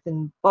train with,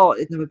 and Bart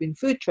had never been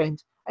food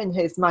trained, and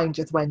his mind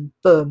just went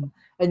boom,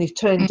 and he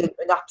turned into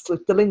an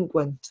absolute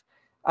delinquent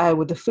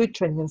with the food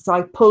training. And so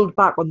I pulled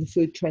back on the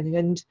food training,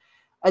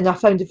 and I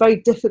found it very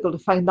difficult to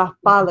find that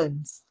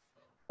balance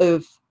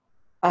of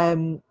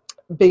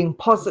being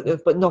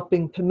positive but not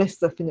being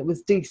permissive. And it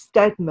was Dee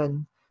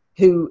Stedman,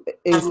 who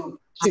is,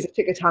 she's a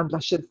ticket handler,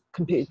 she's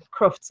competed with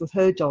Crufts with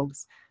her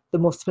dogs, the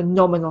most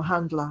phenomenal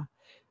handler,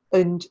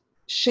 and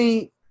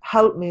she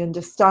helped me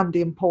understand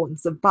the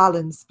importance of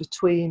balance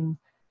between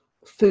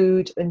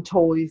food and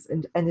toys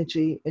and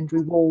energy and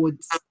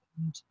rewards,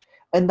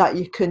 and that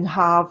you can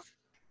have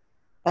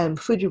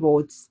food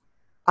rewards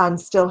and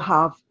still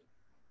have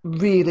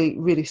really,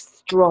 really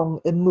strong,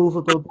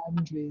 immovable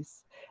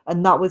boundaries.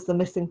 And that was the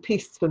missing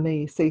piece for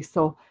me, see.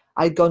 So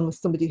I'd gone with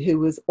somebody who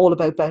was all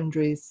about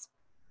boundaries,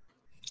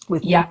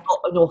 with not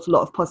an awful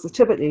lot of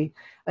positivity,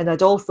 and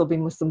I'd also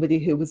been with somebody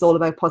who was all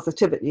about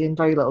positivity and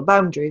very little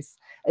boundaries.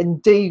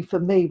 And Dee, for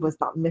me, was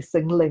that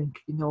missing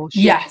link, you know.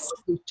 She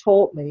who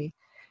taught me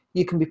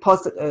you can be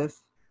positive,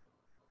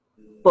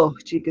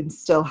 but you can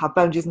still have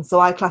boundaries. And so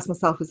I class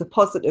myself as a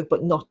positive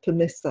but not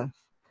permissive.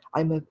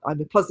 I'm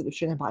a positive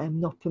trainer, but I am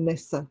not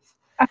permissive.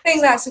 I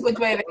think that's a good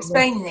way of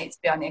explaining it, to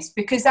be honest,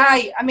 because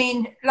I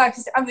mean, like I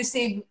said,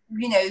 obviously,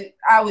 you know,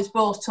 I was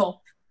brought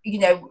up, you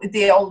know,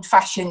 the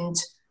old-fashioned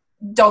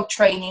dog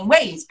training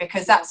ways,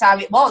 because that's how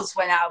it was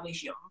when I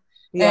was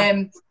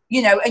young.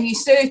 You know, and you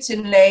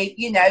certainly,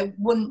 you know,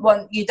 wouldn't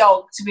want your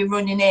dog to be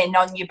running in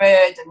on your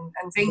bird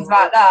and things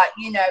like that,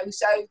 you know.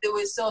 So there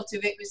was sort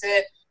of, it was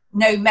a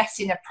no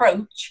messing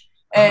approach,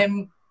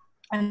 and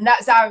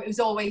that's how it was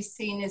always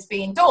seen as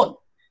being done.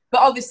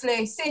 But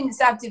obviously,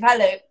 since I've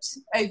developed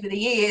over the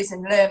years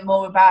and learned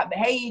more about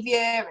behaviour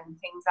and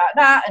things like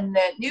that, and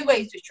learned new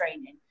ways of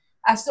training,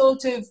 I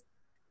sort of,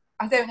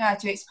 I don't know how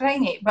to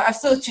explain it, but I've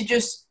sort of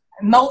just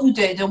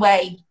moulded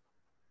away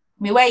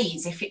my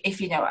ways, if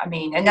you know what I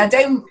mean. And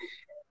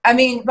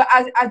but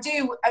I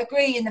do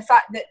agree in the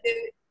fact that,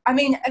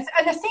 and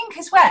I think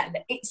as well,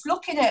 it's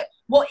looking at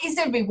what is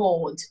a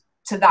reward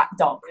to that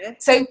dog.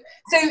 So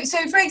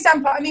for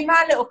example, I mean,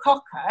 my little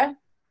cocker,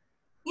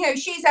 you know,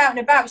 she's out and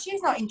about.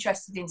 She's not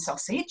interested in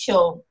sausage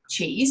or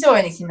cheese or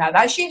anything like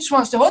that. She just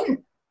wants to hunt.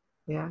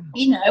 Yeah.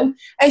 You know,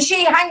 and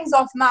she hangs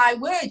off my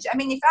words. I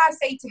mean, if I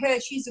say to her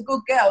she's a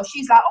good girl,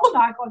 she's like, oh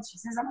my God, she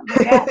says I'm a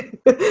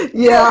good girl.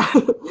 Yeah,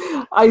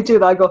 I do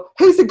that. I go,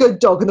 who's a good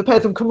dog? And the pair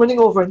of them come running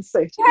over and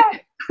sit. Yeah.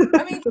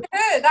 I mean, for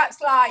her,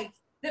 that's like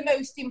the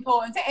most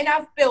important thing. And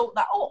I've built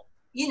that up,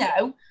 you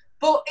know.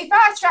 But if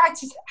I tried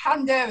to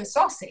hand her a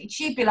sausage,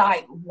 she'd be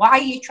like, why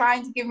are you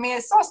trying to give me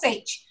a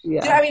sausage?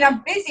 Yeah. Do you know what I mean?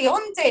 I'm busy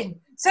hunting.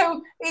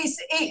 So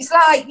it's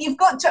like you've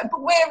got to,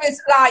 but whereas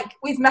like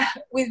with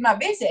my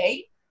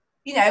busy,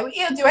 you know,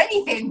 he'll do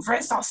anything for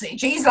a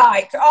sausage. He's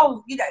like,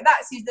 oh, you know,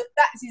 that's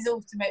his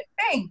ultimate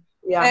thing.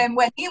 Yeah.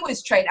 When he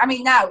was trained, I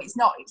mean, now it's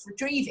not, it's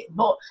retrieving,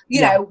 but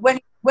you know,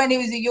 when he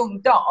was a young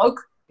dog,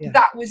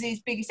 that was his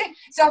biggest thing.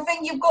 So I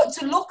think you've got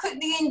to look at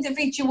the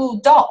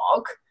individual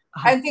dog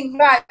and think,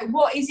 right,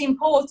 what is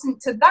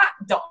important to that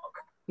dog?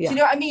 Do you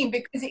know what I mean?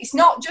 Because it's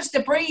not just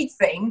a breed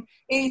thing,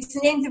 it's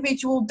an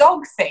individual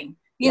dog thing,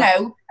 you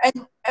know,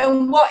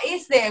 and what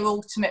is their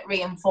ultimate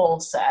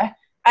reinforcer?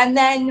 And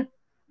then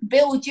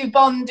build your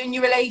bond and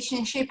your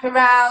relationship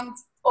around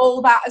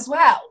all that as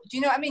well. Do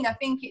you know what I mean? I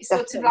think it's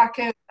sort of like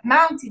a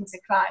mountain to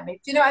climb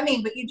it. Do you know what I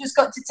mean? But you just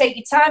got to take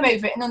your time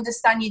over it and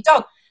understand your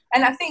dog.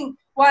 And I think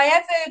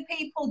whenever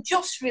people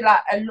just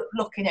are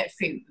looking at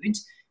food,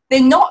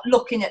 they're not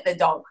looking at the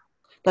dog.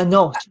 They're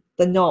not.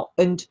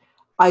 And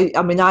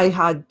I mean, I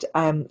had,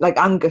 like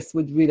Angus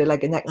would really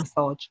like a neck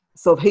massage.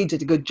 So if he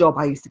did a good job,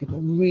 I used to give him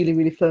a really,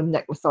 really firm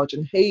neck massage,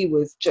 and he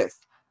was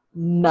just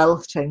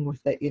melting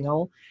with it, you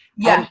know.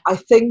 Yeah. I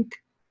think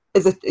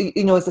as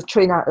a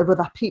trainer of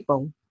other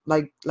people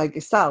like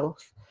yourself,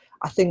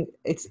 I think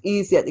it's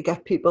easier to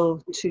get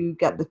people to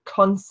get the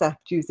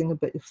concept using a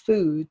bit of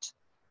food,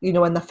 you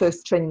know, when they're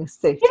first training a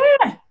safe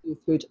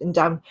food and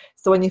down.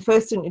 So when you're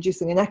first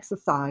introducing an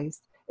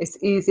exercise,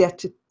 it's easier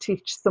to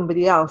teach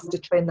somebody else to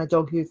train their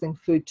dog using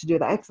food to do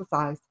that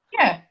exercise.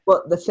 Yeah.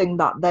 But the thing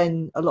that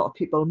then a lot of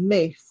people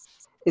miss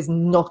is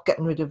not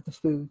getting rid of the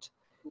food.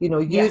 You know,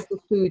 use the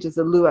food as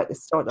a lure to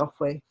start off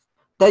with,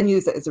 then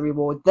use it as a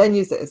reward, then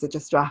use it as a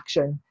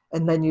distraction,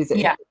 and then use it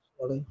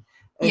intentionally.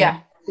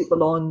 And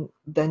people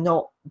they're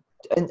not,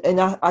 and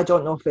I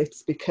don't know if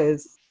it's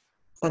because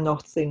they're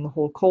not seeing the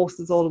whole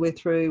courses all the way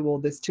through,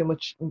 or there's too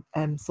much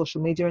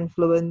social media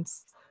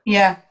influence.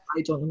 Yeah.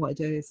 I don't know what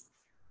it is.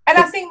 And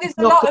I think there's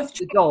a lot of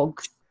the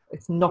dogs.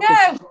 It's not.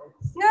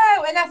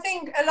 No, and I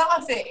think a lot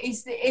of it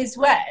is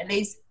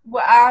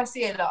what I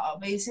see a lot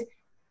of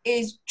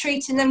is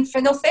treating them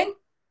for nothing.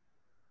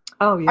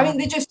 Oh yeah. I mean,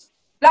 they just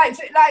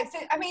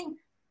I mean,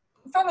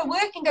 from a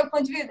working dog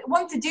point of view, they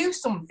want to do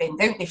something,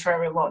 don't they, for a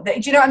reward? Do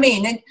you know what I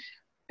mean?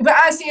 But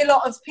I see a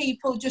lot of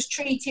people just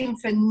treat him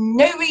for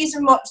no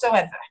reason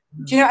whatsoever.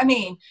 Do you know what I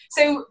mean?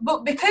 So,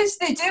 but because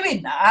they're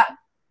doing that,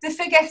 they're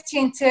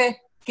forgetting to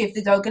give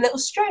the dog a little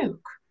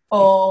stroke,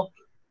 or,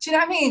 do you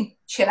know what I mean?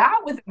 Chill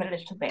out with them a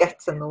little bit.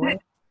 Gets in the way.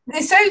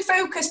 They're so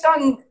focused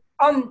on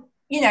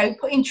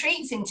putting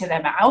treats into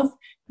their mouth,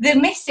 they're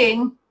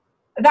missing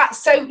that.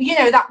 So,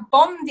 that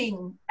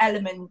bonding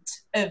element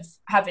of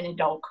having a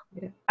dog,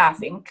 I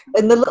think.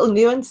 And the little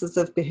nuances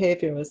of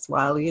behaviour as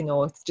well,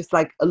 it's just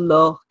like a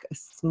look, a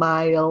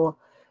smile,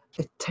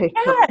 a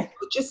tickle,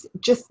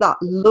 just that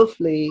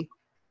lovely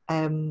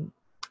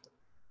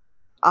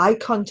eye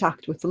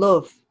contact with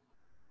love.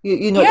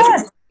 You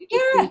just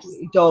your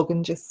dog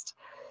and just,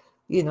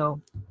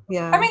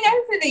 yeah. I mean,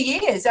 over the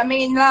years, I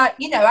mean,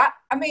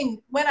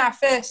 when I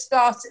first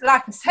started,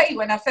 like I say,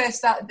 when I first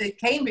started the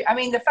Cambridge, I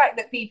mean, the fact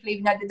that people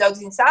even had the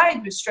dogs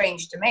inside was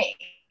strange to me.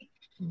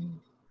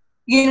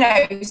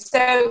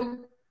 So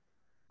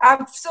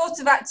I've sort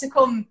of had to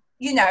come,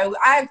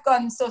 I've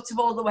gone sort of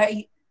all the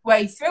way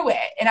through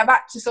it, and I've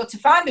had to sort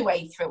of find my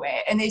way through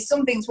it. And there's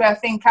some things where I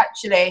think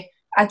actually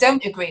I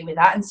don't agree with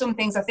that, and some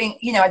things I think,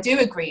 I do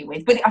agree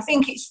with. But I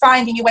think it's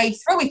finding your way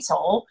through it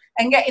all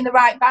and getting the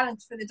right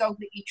balance for the dog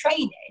that you're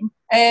training.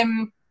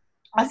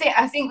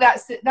 I think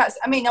that's.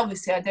 I mean,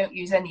 obviously, I don't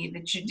use any of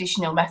the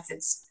traditional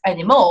methods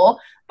anymore.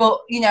 But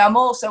I'm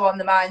also on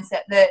the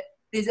mindset that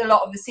there's a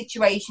lot of the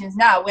situations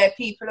now where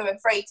people are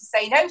afraid to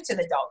say no to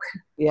the dog.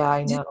 Yeah,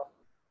 I know.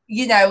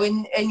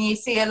 And you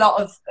see a lot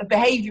of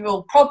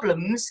behavioural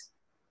problems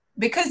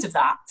because of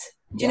that.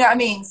 Do you know what I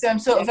mean? So I'm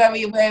sort of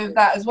very aware of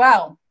that as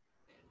well.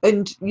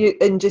 And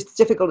it's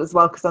difficult as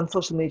well, because on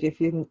social media,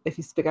 if you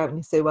speak out and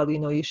you say, well,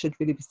 you should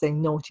really be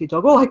saying no to your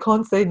dog. Oh, I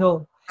can't say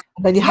no.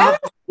 And then you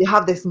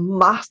have this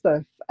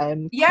massive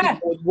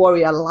keyboard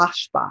warrior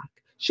lashback.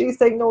 She's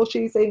saying no.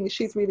 She's saying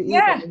she's really evil.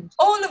 Yeah.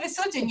 All of a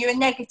sudden, you're a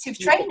negative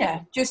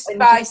trainer just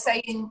by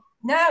saying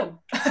no.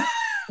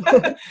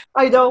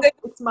 I know,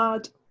 it's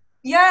mad.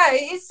 Yeah,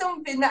 it is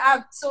something that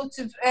I've sort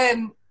of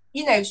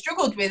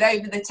struggled with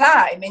over the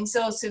time, in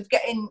sort of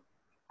getting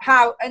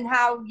how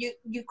you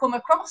come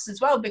across as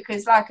well,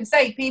 because like I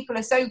say, people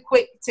are so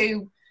quick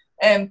to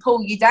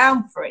pull you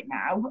down for it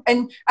now.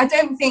 And I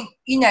don't think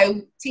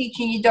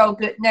teaching your dog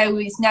that no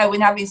is no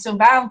and having some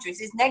boundaries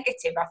is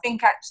negative. I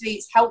think actually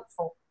it's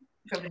helpful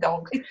for the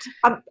dog.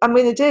 I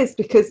mean, it is,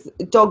 because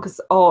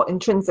dogs are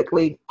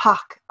intrinsically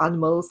pack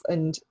animals,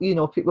 and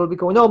people will be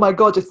going, oh my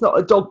god, it's not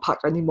a dog pack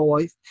anymore.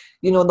 And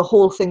the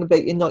whole thing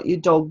about you're not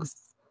your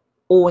dog's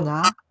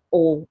owner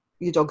or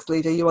your dog's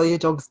leader, you are your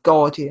dog's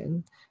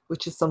guardian,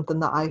 which is something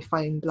that I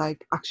find,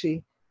 like,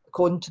 actually,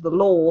 according to the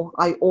law,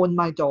 I own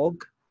my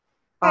dog.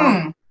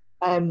 I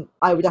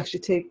would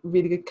actually take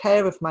really good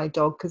care of my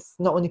dog, because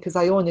not only because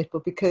I own it,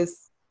 but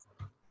because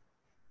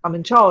I'm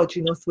in charge,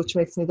 which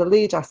makes me the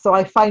leader. So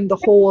I find the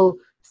whole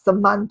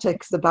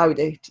semantics about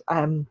it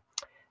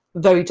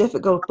very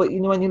difficult. But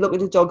when you look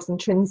at a dog's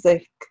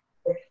intrinsic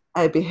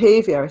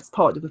behaviour, it's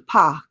part of a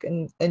pack,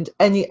 and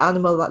any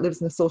animal that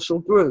lives in a social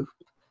group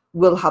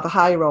will have a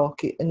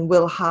hierarchy and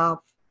will have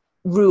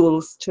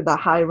rules to that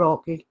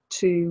hierarchy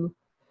to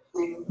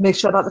make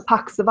sure that the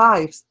pack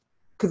survives.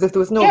 Because if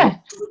there was no rules,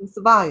 it wouldn't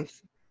survive.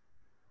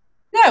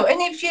 No, and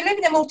if you live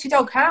in a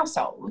multi-dog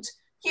household,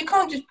 you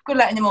can't just go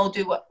letting them all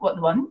do what they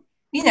want.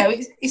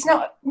 It's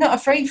not a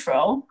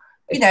free-for-all.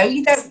 You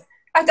don't.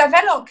 I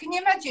develop. Can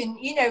you imagine?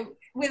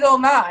 With all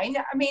mine,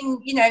 I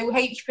mean,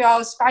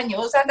 HPR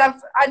spaniels.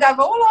 I'd have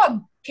all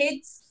on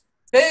kids,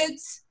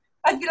 birds.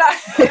 I'd be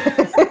like.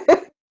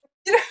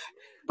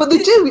 But they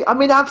do. I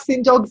mean, I've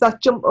seen dogs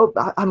that jump up.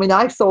 I mean,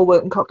 I saw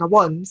Working Cocker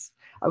once.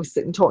 I was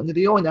sitting talking to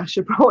the owner. She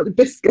brought the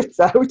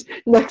biscuits out.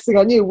 Next thing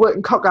I knew,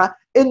 Working Cocker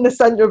in the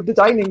centre of the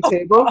dining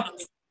table,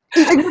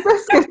 eating the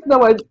biscuits. And I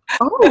went,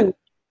 oh,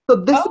 so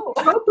this is the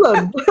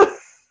problem.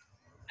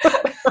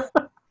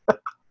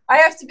 I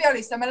have to be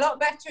honest, I'm a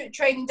lot better at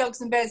training dogs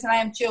and birds than I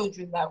am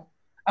children, though.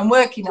 I'm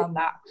working on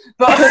that.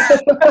 But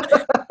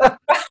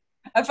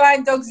I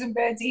find dogs and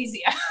birds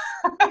easier.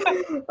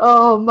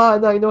 Oh,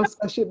 man, I know,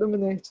 especially at the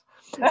minute.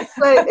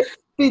 It's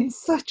been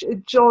such a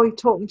joy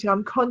talking to you.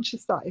 I'm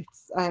conscious that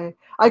it's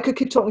I could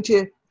keep talking to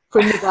you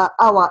for another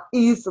hour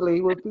easily.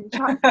 We've been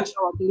chatting for an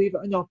hour, believe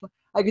it or not, but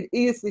I could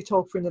easily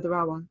talk for another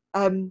hour.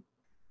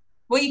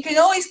 Well, you can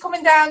always come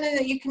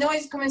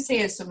and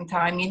see us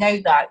sometime. You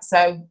know that,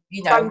 so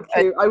Thank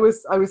you. I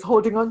was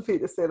holding on for you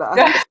to say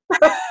that.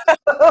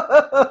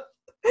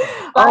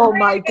 Oh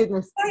my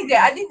goodness!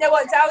 I didn't know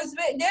what I was a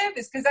bit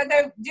nervous, because I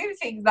don't do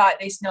things like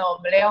this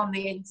normally on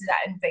the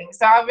internet and things.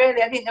 So I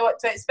didn't know what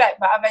to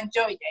expect, but I've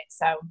enjoyed it.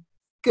 So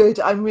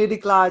good. I'm really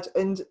glad.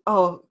 And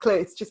Claire,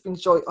 it's just been a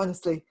joy,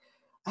 honestly.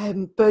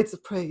 Birds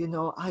of prey.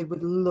 I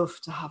would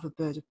love to have a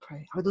bird of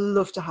prey. I would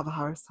love to have a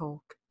Harris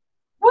hawk.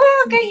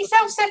 Well, get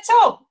yourself set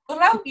up. We'll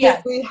help you.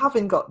 We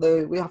haven't got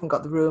the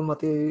room or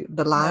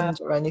the land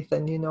or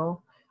anything.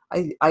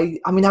 I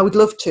mean, I would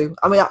love to.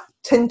 I mean,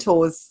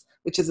 Tinto's,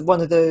 which is one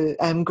of the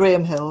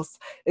Graham Hills,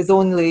 is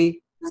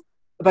only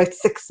about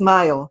 6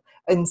 miles.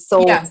 And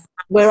so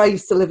where I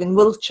used to live in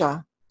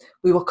Wiltshire,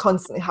 we were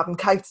constantly having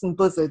kites and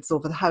buzzards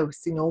over the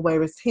house, you know,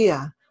 whereas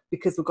here,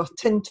 because we've got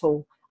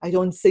Tinto, I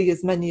don't see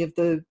as many of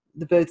the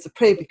birds of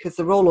prey because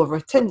they're all over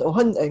at Tinto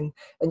hunting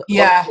and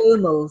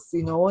thermals,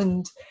 you know,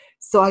 and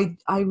so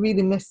I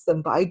really miss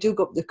them. But I do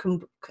go up to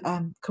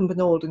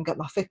Cumbernauld and get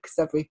my fix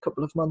every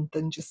couple of months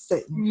and just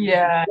sit and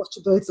watch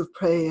the birds of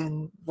prey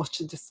and watch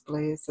the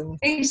displays. And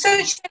it's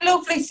such a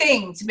lovely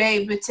thing to be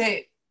able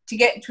to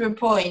get to a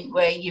point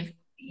where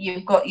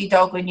you've got your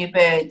dog and your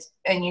bird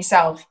and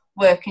yourself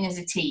working as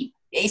a team.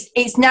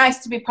 It's nice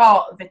to be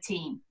part of a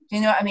team. Do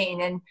you know what I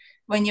mean? And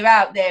when you're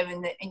out there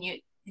and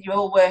you're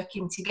all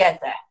working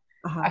together,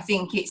 I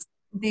think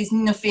there's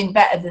nothing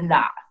better than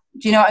that.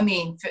 Do you know what I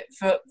mean?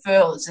 For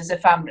us as a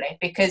family,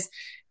 because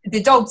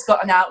the dog's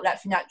got an outlet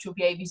for natural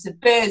behaviours, the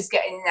bird's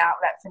getting an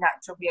outlet for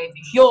natural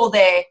behaviours. You're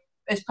there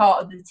as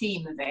part of the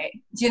team of it.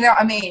 Do you know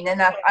what I mean?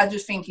 And I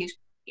just think it's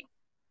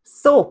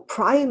so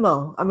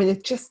primal. I mean,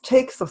 it just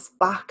takes us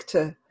back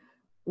to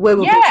where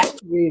we're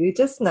really,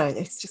 doesn't it?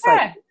 It's just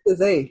like, this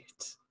is it.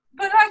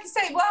 But like I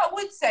say, what I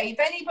would say, if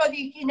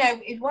anybody, you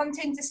know, is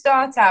wanting to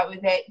start out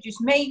with it,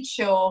 just make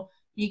sure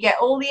you get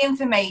all the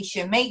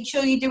information, make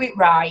sure you do it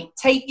right,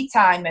 take your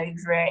time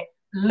over it,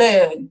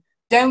 learn.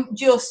 Don't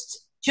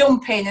just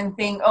jump in and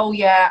think, oh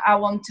yeah, I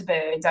want a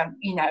bird, I'm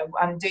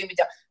doing it.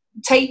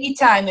 Take your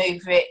time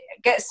over it,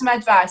 get some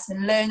advice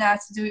and learn how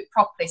to do it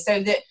properly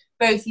so that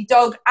both your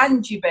dog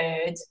and your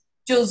bird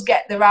just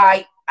get the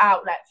right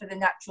outlet for the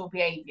natural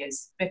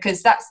behaviours,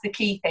 because that's the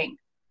key thing.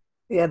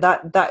 Yeah,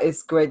 that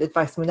is great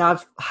advice. I mean,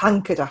 I've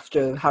hankered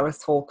after a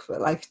Harris Hawk for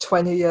like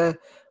 20 years,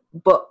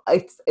 but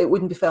it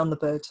wouldn't be fair on the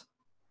bird.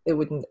 It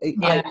wouldn't.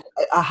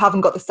 I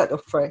haven't got the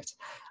setup for it.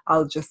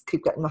 I'll just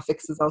keep getting my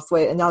fixes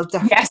elsewhere, and I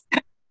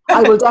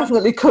will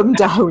definitely come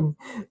down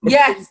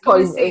at some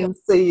point and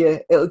see you.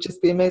 It'll just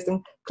be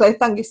amazing. Claire,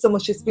 thank you so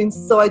much. It's been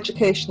so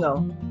educational,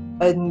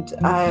 and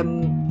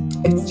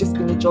it's just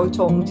been a joy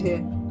talking to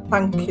you.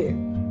 Thank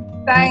you.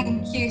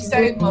 Thank you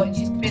so much.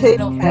 It's been Take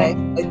lovely. care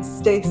and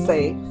stay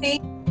safe.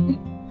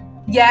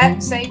 Yeah,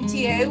 same to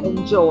you.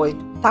 Enjoy.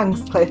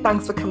 Thanks, Claire.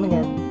 Thanks for coming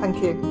in.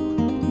 Thank you.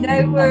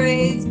 No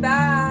worries.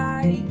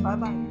 Bye.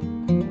 Bye-bye.